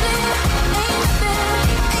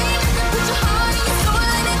 Put your heart and your soul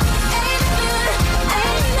in it.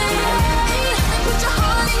 Put your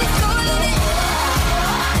heart and your soul in it.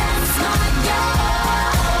 That's my girl.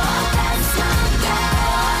 That's my girl.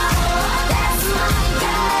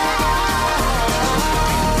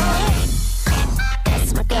 That's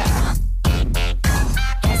my girl.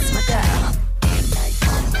 That's my girl.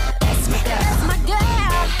 That's my girl. That's my girl.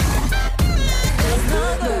 That's my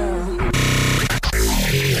girl.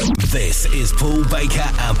 This is Paul Baker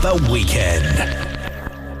and The Weekend.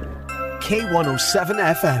 K107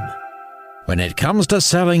 FM. When it comes to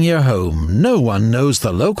selling your home, no one knows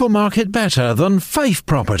the local market better than Fife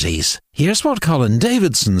Properties. Here's what Colin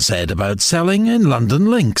Davidson said about selling in London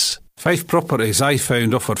Links. Fife Properties, I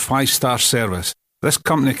found, offered 5-star service. This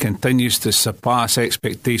company continues to surpass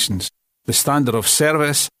expectations. The standard of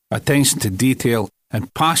service, attention to detail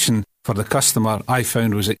and passion for the customer I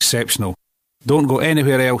found was exceptional. Don't go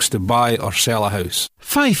anywhere else to buy or sell a house.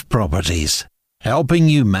 Fife Properties, helping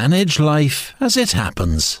you manage life as it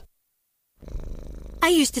happens. I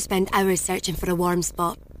used to spend hours searching for a warm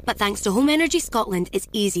spot, but thanks to Home Energy Scotland, it's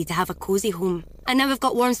easy to have a cosy home. And now I've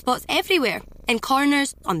got warm spots everywhere, in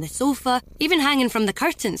corners, on the sofa, even hanging from the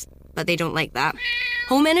curtains. But they don't like that.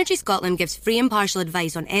 Home Energy Scotland gives free impartial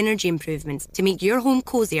advice on energy improvements to make your home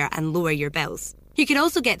cosier and lower your bills. You could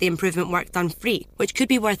also get the improvement work done free, which could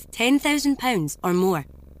be worth £10,000 or more.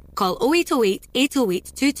 Call 0808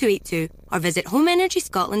 808 2282 or visit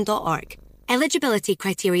homeenergyscotland.org. Eligibility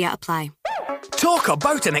criteria apply. Talk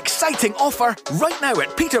about an exciting offer. Right now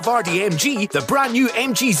at Peter Vardy MG, the brand new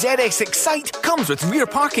MG ZS Excite comes with rear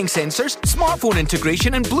parking sensors, smartphone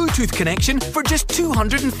integration and Bluetooth connection for just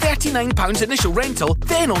 £239 initial rental,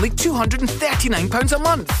 then only £239 a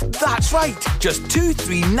month. That's right, just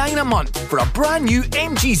 $239 a month for a brand new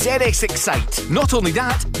MG ZS Excite. Not only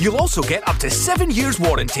that, you'll also get up to 7 years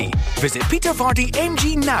warranty. Visit Peter Vardy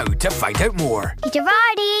MG now to find out more. Peter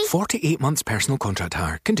Vardy! 48 months personal contract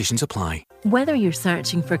hire. Conditions apply. Whether you're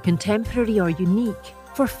searching for contemporary or unique,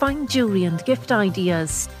 for fine jewellery and gift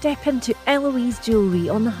ideas, step into Eloise Jewellery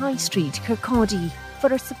on the High Street, Kirkcaldy,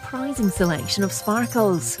 for a surprising selection of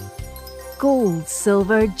sparkles. Gold,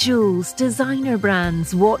 silver, jewels, designer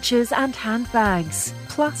brands, watches and handbags,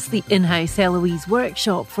 plus the in-house Eloise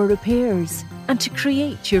workshop for repairs, and to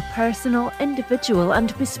create your personal, individual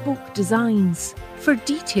and bespoke designs. For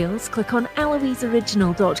details, click on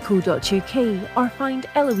eloiseoriginal.co.uk or find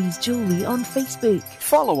Eloise Jewellery on Facebook.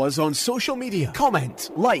 Follow us on social media.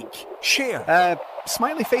 Comment, like, share.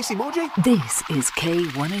 Smiley face emoji? This is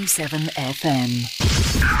K107 FM.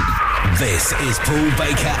 This is Paul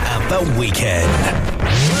Baker at the weekend.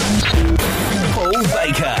 Paul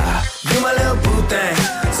Baker. You my little boo thing,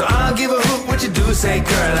 so I'll give a hoot what you do. Say,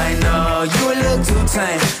 girl, I know you a little too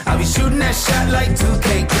tame. I'll be shooting that shot like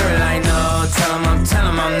 2K, girl, I know. Tell him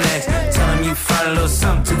I'm next. Tell him you find a little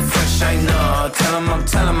something too fresh, I know. Tell him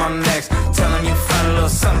I'm next. Tell him you find a little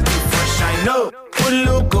something too fresh, I know. Put a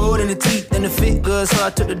little gold in the teeth and it fit good, so I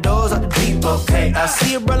took the doors out the deep, okay. I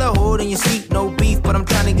see a brother holding your seat, no beef, but I'm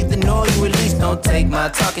trying to get to know you at least. Don't take my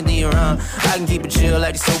talking to your own. I can keep it chill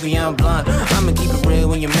like the Soviet blonde. I'ma keep it real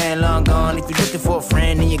when your man long gone. If you're looking for a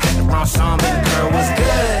friend and you got the wrong song, baby girl, what's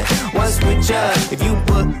good? What's with ya? If you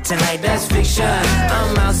book tonight, that's fiction.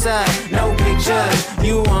 I'm outside, no pictures.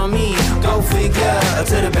 You want me? Go figure.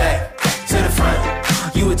 To the back, to the front.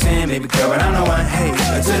 You a 10, baby girl, but I'm the one. Hey,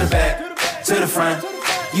 to the back, to the front.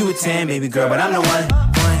 You a 10, baby girl, but I'm the one.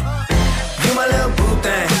 You my little boo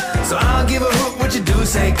thing, so I'll give a hoot what you do.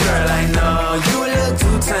 Say, girl, I know you a little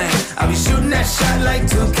too tame. I'll be shooting that shot like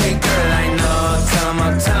 2K, girl, I know.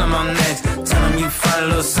 Tell him I'm next. Tell him you find a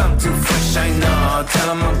little something too fresh, I know.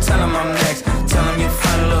 Tell him I'm next. Tell him you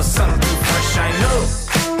find a little something too fresh, I know.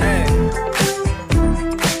 Hey,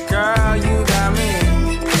 girl, you got me.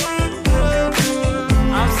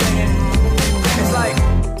 I'm singing. It's like,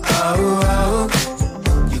 oh,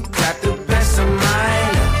 you got the best of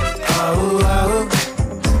mine. Oh,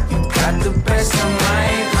 you got the best of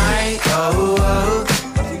mine. Oh,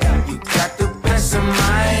 you got the best of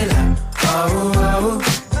mine. Oh,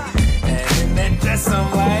 and then just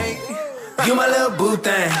some white. You my little boo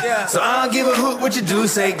thing, so I don't give a hoot what you do.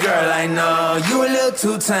 Say, girl, I know you a little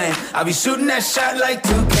too tame. I'll be shooting that shot like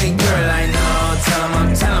 2K, girl, I know. Tell him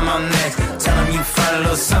I'm next. Tell him you find a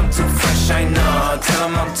little something too fresh, I know. Tell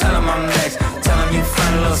him I'm next. Tell him you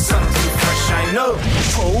find a little something too fresh, I know.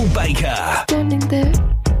 Paul Baker. Standing there,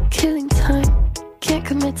 killing time. Can't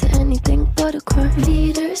commit to anything but a crime.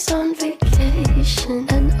 Leaders on vacation,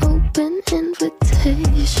 an open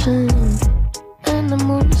invitation.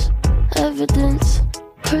 Animals, evidence.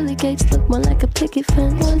 Pearly gates look more like a picket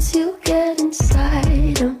fence. Once you get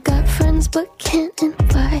inside them, got friends but can't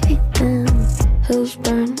invite them. Hills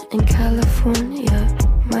burn in California.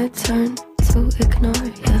 My turn to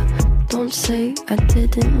ignore ya. Don't say I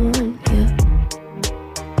didn't warn ya.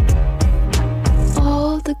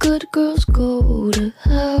 All the good girls go to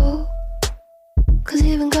hell, 'cause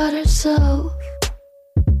even God herself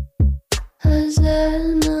has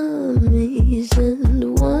enemies.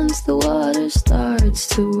 And once the water starts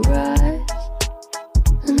to rise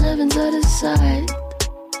and heaven's out of sight,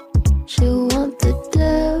 she'll want the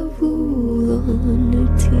devil on her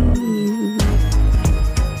team.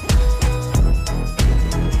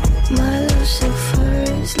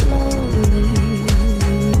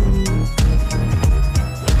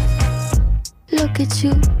 at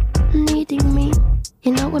you, needing me.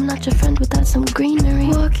 You know I'm not your friend without some greenery.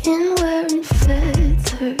 Walking wearing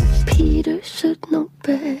feathers, Peter should know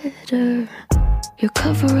better. Your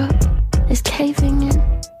cover-up is caving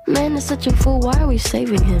in. Man is such a fool, why are we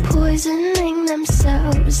saving him? Poisoning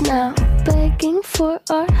themselves now, begging for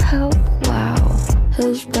our help. Wow,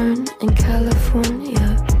 hills burn in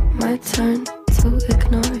California. My turn to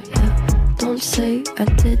ignore ya. Don't say I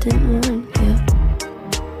didn't warn ya.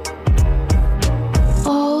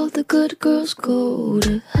 All the good girls go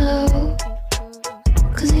to hell,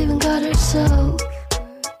 'cause even God herself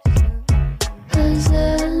has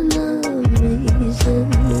enemies.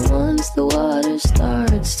 And once the water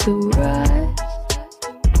starts to rise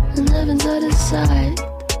and heaven's out of sight,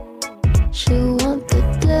 she'll want the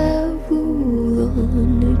devil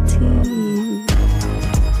on her team.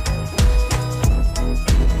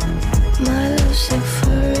 My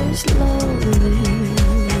Lucifer is lonely.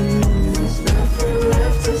 There's nothing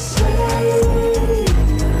left to say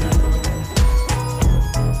now.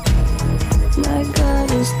 My God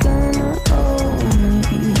is gonna own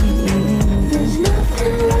me. There's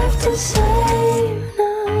nothing left to say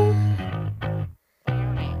now.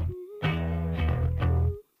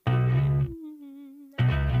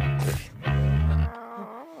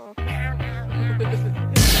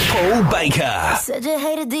 Paul Baker. Said you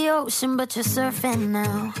hated the ocean, but you're surfing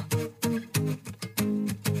now.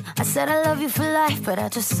 I said I love you for life, but I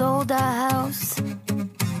just sold our house.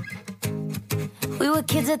 We were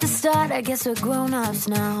kids at the start, I guess we're grown-ups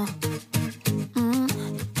now.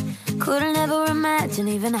 Couldn't ever imagine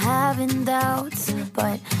even having doubts,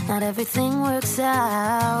 but not everything works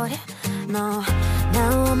out. No,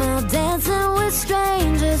 now I'm out dancing with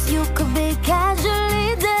strangers. You could be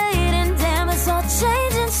casually dating. Damn, it's all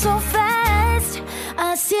changing so fast.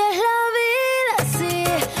 Así es la vida, así.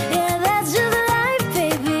 Yeah, that's just life,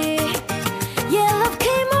 baby. Yeah, love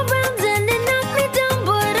came around and it knocked me down,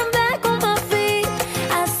 but I'm back on my feet.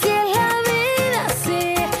 Así es la vida, así.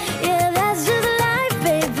 Yeah, that's just life,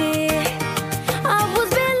 baby. I was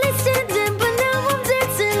barely standing, but now I'm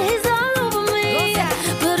dancing. He's all over me.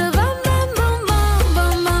 Ba-da-bum, bum, bum, bum,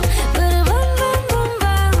 bum, bum. Ba-da-bum, bum, bum,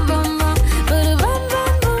 bum, bum, bum. Ba-da-bum,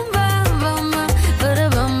 bum, bum, bum, bum, bum.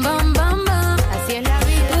 Ba-da-bum, bum, bum, bum. Así es la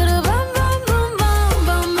vida. Ba-da-bum, bum, bum, bum,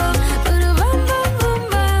 bum, bum. Ba-da-bum, bum, bum,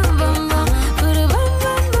 bum, bum, bum. Ba-da-bum,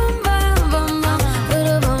 bum, bum, bum, bum, bum.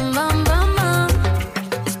 Ba-da-bum, bum, bum, bum.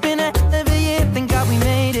 It's been a hell of a year, thank God we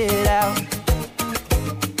made it out.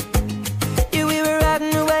 Yeah, we were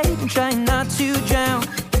riding away and trying not to drown.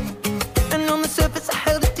 And on the surface I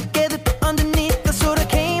held it together, but underneath I sort of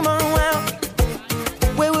came unwound.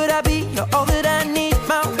 Where would I be? You're all that I need.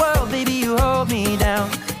 My world, baby, you hold me down.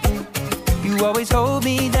 You always hold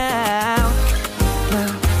me down.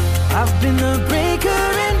 Well, I've been the breaker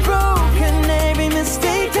and broken. Every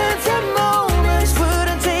mistake turns to moments.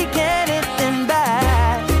 Wouldn't take anything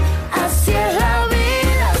back. Así es la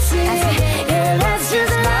vida, así. Yeah, that's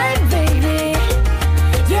just life, baby.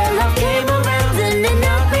 Yeah, love came around and it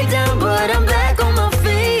knocked me down, but I'm back on my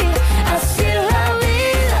feet. Así es la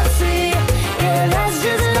vida, así. Yeah, that's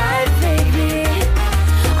just life, baby.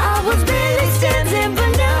 I was barely standing,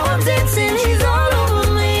 but now I'm dancing. He's all over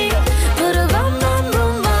me. Ba-da-bum, bum,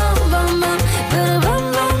 bum, bum, bum, bum. Ba-da-bum,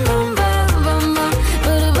 bum, bum, bum, bum, bum.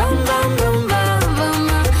 Ba-da-bum, bum, bum, bum, bum,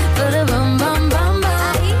 bum. Ba-da-bum, bum, bum, bum.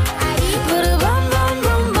 Ba-da-bum, bum,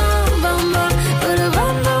 bum, bum, bum, bum.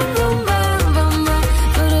 Ba-da-bum, bum, bum, bum, bum, bum.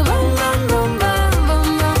 Ba-da-bum, bum, bum, bum, bum,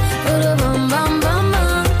 bum. Ba-da-bum, bum, bum,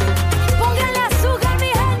 bum. Póngale azúcar, mi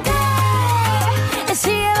gente.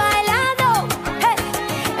 Sigue bailando. Hey.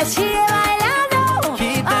 Sigue bailando.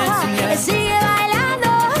 Keep dancing, yeah. Sigue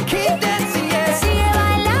bailando. Keep dancing, yeah. Sigue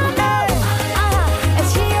bailando.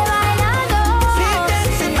 Sigue bailando. Keep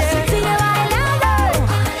dancing, yeah. Sigue bailando.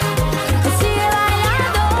 Sigue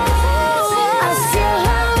bailando. Así es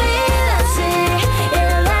la vida, así.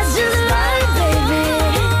 Yeah, that's just life, baby.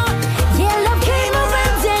 Yeah, love came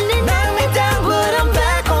around and it knocked me down, but I'm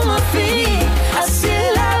back on my feet. Así es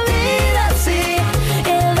la vida, así.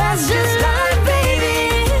 Yeah, that's just life, baby.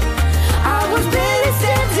 I was barely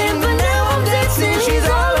standing, but now I'm dancing. She's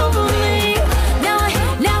all over me.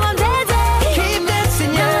 Now I'm dancing. Keep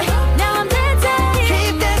dancing, yeah. Now I'm dancing.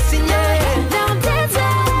 Keep dancing, yeah. Now I'm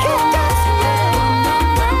dancing. Keep dancing, yeah.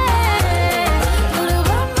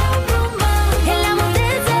 And I'm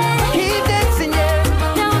dancing. Keep dancing, yeah.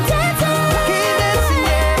 Now I'm dancing. Keep dancing,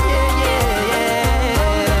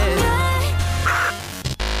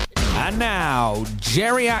 yeah. And now,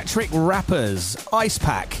 geriatric rappers Ice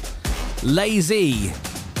Pack, Lazy,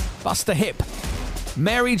 Buster Hip,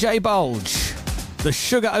 Mary J. Bulge, the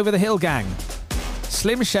Sugar Over the Hill Gang,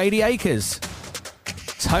 Slim Shady Acres,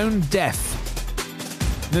 Tone Deaf,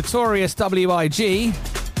 Notorious W.I.G.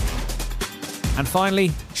 and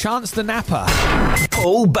finally Chance the Napper.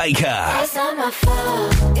 Paul Baker. It's not my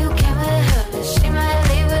fault. You came with her, but she might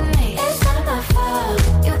leave with me. It's not my fault.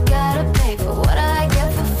 You gotta pay for what I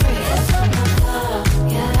get for free. It's not my fault.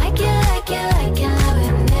 You like it, love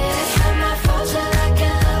with me. It's not my fault. You like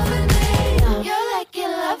it, love with me. No, you like it,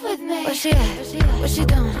 love with me. Where she at? What she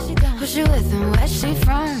doing? Who she with and where she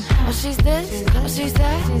from? Oh, she's this, oh, she's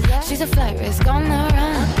that. She's a flight risk on the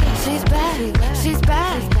run. She's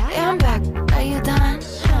back, yeah, I'm back. Are you done?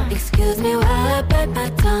 Excuse me while I bite my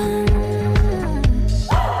tongue.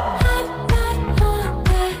 I'm not on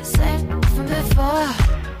that same from before.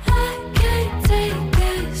 I can't take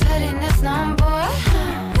it, setting this number.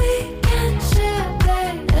 We can share,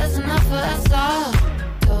 babe. There's enough for us all.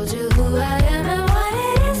 Told you who I am and what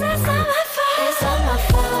it is. That's not my fault. It's not my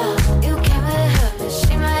fault. You came with her, but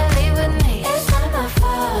she might leave with me. It's not my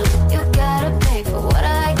fault. You gotta pay for what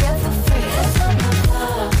I get for free. It's not my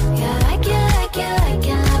fault. Yeah, like it,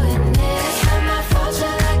 love with me. It's not my fault. You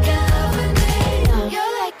like it, love with me. No, you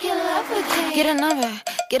like it, love with me. Get a number,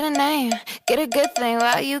 get a name, get a good thing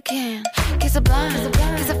while you can. Kiss a blind,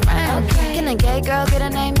 kiss a friend. Can a gay girl get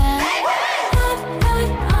an amen?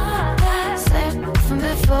 Same from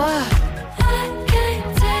before. I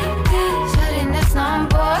can't take it, setting this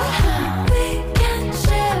number. We can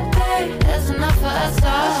share, babe. There's enough for us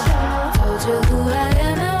all. Told you who I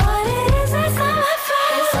am and what it is. That's not my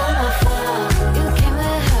fault. It's not my fault. You came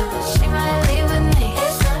with her, but she might leave with me.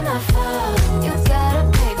 It's not my fault. You gotta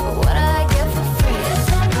pay for what I get for free. It's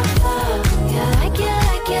not my fault. You like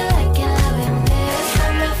it, love with me. It's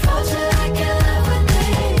not my fault. You like it, love with me.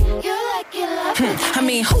 You like it, love with me. I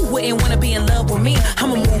mean, who wouldn't wanna be in love with me?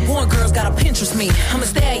 I'm a move on, girls gotta Pinterest me. I'm a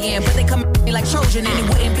stallion, but they come at me like Trojan, and it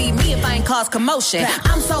wouldn't be me if I ain't cause commotion.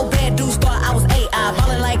 I'm so bad, dudes thought I was AI,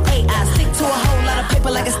 ballin' like AI. Stick to a whole lot of paper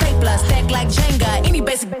like a stapler, stack like Jenga. Any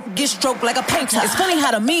basic get stroked like a painter. It's funny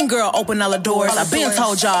how the mean girl open all the doors. I've been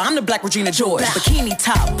told y'all I'm the Black Regina George. Bikini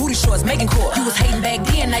top, booty shorts, making court. You was hating back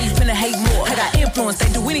then, now you finna hate more. I got influence,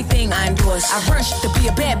 they do anything I endorse. I run shit to be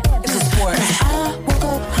a bad bitch, it's a sport. I woke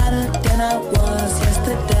up hotter than I was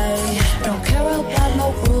yesterday. Don't care about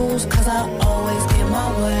no rules, cause I always get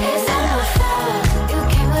my way. It's not my fault. You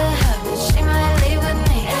came with her, but she might leave with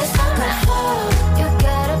me. It's not my fault. You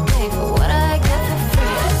gotta pay for what I get for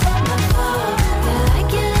free. It's not my fault.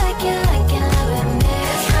 You like it, love with me.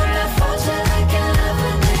 It's not my fault. You like it, love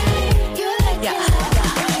with me. You like it, love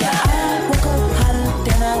with me. I woke up hotter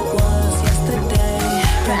than I was yesterday.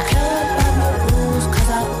 Don't care about no rules, cause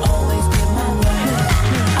I always get my way.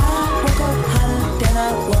 I woke up hotter than I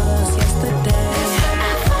was yesterday.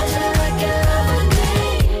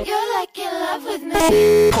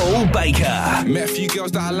 Paul Baker. Met a few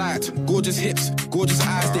girls that I liked. Gorgeous hips, gorgeous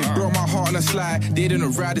eyes. They broke my heart on a slide. They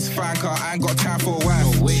didn't ride this fine car. I ain't got time for a wife.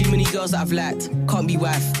 Too many girls that I've liked. Can't be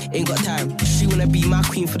wife, ain't got time. She wanna be my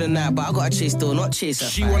queen for the night, but I gotta chase though, not chase her.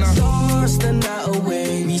 She wanna dance the night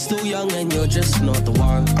away. We still young and you're just not the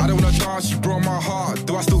one. I don't wanna dance, you broke my heart.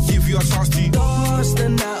 Do I still give you a chance to dance the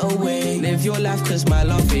night away? Live your life cause my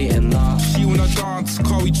love ain't enough. She wanna dance,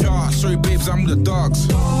 call we chart. Sorry babes, I'm the dogs.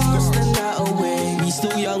 Dance the night away. We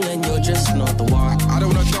still young and you're just not the one. I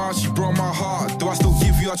don't wanna dance, you broke my heart. Do I still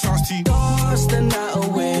give you a chance to dance the night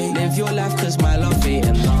away? Live your life cause my love ain't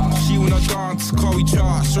enough. She wanna dance, call we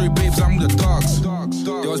chart. Sorry babes, I'm the dogs.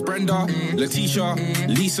 There was Brenda, Letitia,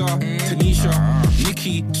 Lisa, Tanisha,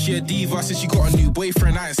 Nikki. She a diva since she got a new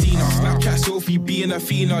boyfriend, I ain't seen her. Snapchat Sophie being a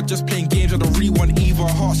fiend, just playing games, I don't really want either.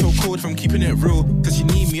 Heart so cold from keeping it real, cause she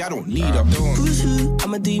need me, I don't need her. Who's who?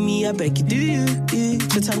 I'ma do me, I beg you, do you?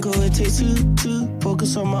 The tango it takes two.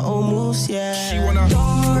 Focus on my own moves, yeah. She wanna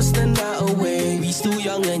dance the night away. We still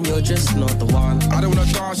young and you're just not the one. I don't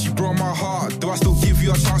wanna dance, you broke my heart. Do I still give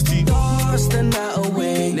you a chance to dance the night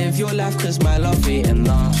away? Live your life cause my love ain't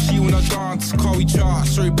enough. She wanna dance, call we chart.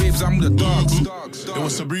 Sorry babes, I'm the dogs. It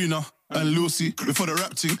was Sabrina and Lucy. Before the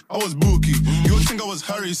rap thing, I was Bookie. You would think I was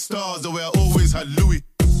Harry Styles, the way I always had Louis.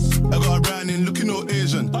 I got a brand in looking all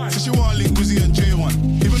Asian. So she want link Wizzy and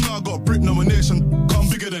J1. Even though I got Brit nomination, come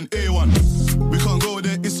bigger than A1. We can't go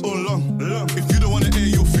there, it's all long. If you don't wanna hear,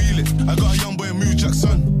 you'll feel it. I got a young boy, Mew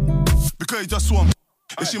Jackson. Because he just swam.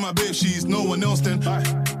 If she my babe, she's no one else then.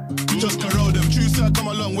 Just corral them. True said, come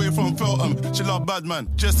a long way from Feltham. She love bad man,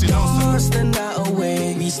 Jesse Nelson. Dance the night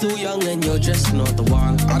away. We still young and you're just not the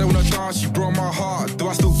one. I don't wanna dance, you broke my heart. Do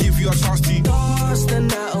I still give you you a chance to dance the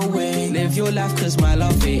night away. Live your life cause my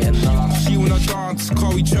love ain't enough. She wanna dance,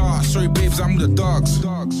 call we chart. Sorry babes, I'm the dogs.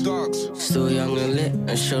 Still young and lit,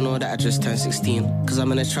 and she'll know that I just turned 16. Cause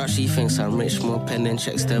I'm in a chart, she thinks I'm rich, more pen than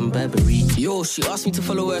checks than Burberry. Yo, she asked me to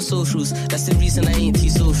follow her socials, that's the reason I ain't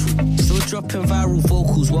T-social. Still dropping viral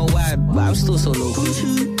vocals worldwide, but I'm still so local.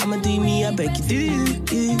 I'ma do me, I beg you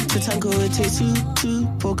do. To tango it takes two.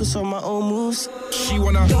 Focus on my own moves. She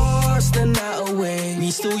wanna dance the night away.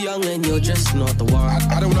 Me still young and you're just not the one.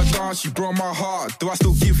 I don't wanna dance, you broke my heart. Do I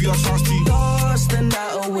still give you a chance to dance the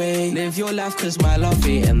night away? Live your life cause my love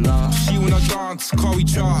ain't enough. She wanna dance, call we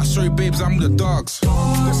chart. Sorry babes, I'm the dogs.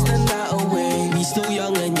 Dance the night away. Me still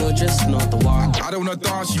young and you're just not the one. I don't wanna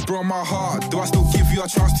dance, you broke my heart. Do I still give you a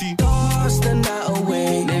chance to dance the night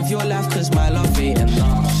away? Live your life cause my love ain't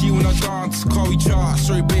enough. She wanna dance, call we chart.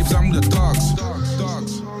 Sorry babes, I'm the dogs.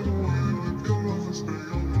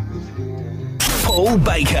 Paul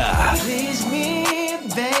Baker. Please me,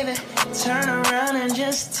 baby. Turn around and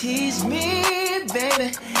just tease me,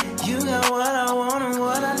 baby. You got what I want and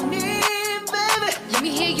what I need, baby. Let me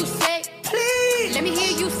hear you say, please. Let me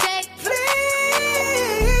hear you say, please.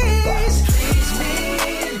 Please me,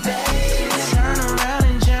 baby. Turn around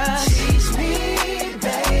and just tease me,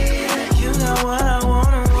 baby. You got what I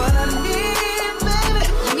want and what I need, baby.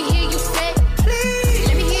 Let me hear you say, please.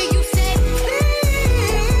 Let me hear you say,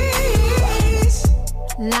 please.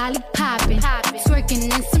 Lollipopping, twerking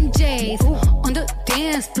in some J's on the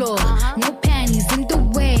dance floor. No panties in the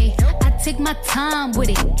way. I take my time with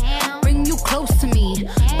it. Bring you close to me.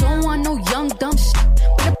 Don't want no young dumb shit.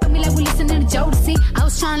 But put me like we listening to Jodeci. I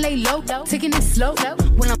was trying to lay low, taking it slow.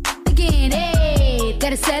 When I'm again, hey,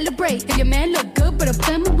 gotta celebrate. If your man look good, but I put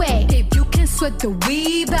him away. If you can sweat the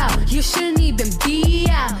weave out, you shouldn't even be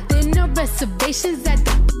out. There no reservations at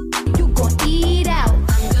the you gon' eat out. I'm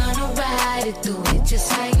gonna ride it, do it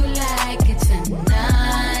just how you like it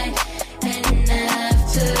tonight. And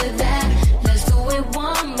after that, let's do it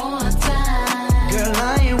one more time. Girl, I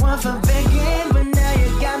ain't one for begging, but now you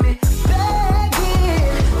got me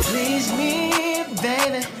begging. Please me,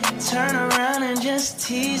 baby. Turn around and just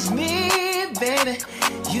tease me, baby.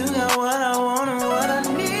 You got what I want and what I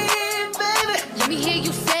need, baby. Let me hear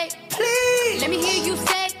you say, please. Let me hear you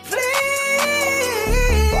say,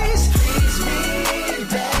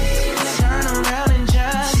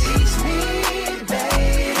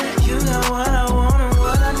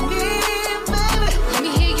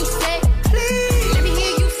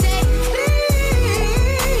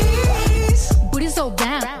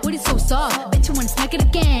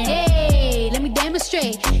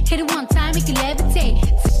 hit it one time, make it levitate.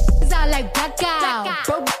 It's all like blackout.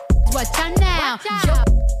 Bro, watch out now. Yo,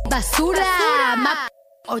 basura, my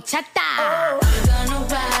ochata. I'm gonna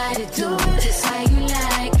ride it, do it just how you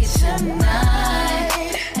like it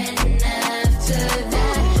tonight. And after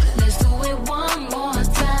that, let's do it one more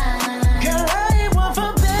time. Girl, I ain't one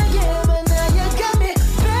for begging, but now you got me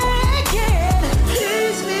begging.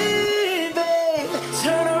 Please me, babe.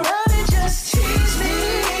 Turn around and just tease me,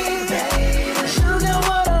 babe.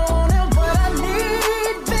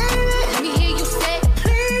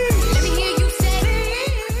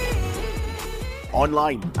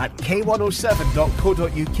 Online at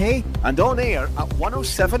k107.co.uk and on air at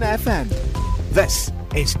 107FM. This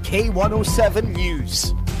is K107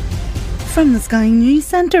 News. From the Sky News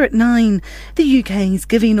Centre at 9, the UK is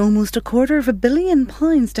giving almost £250 million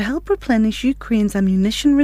to help replenish Ukraine's ammunition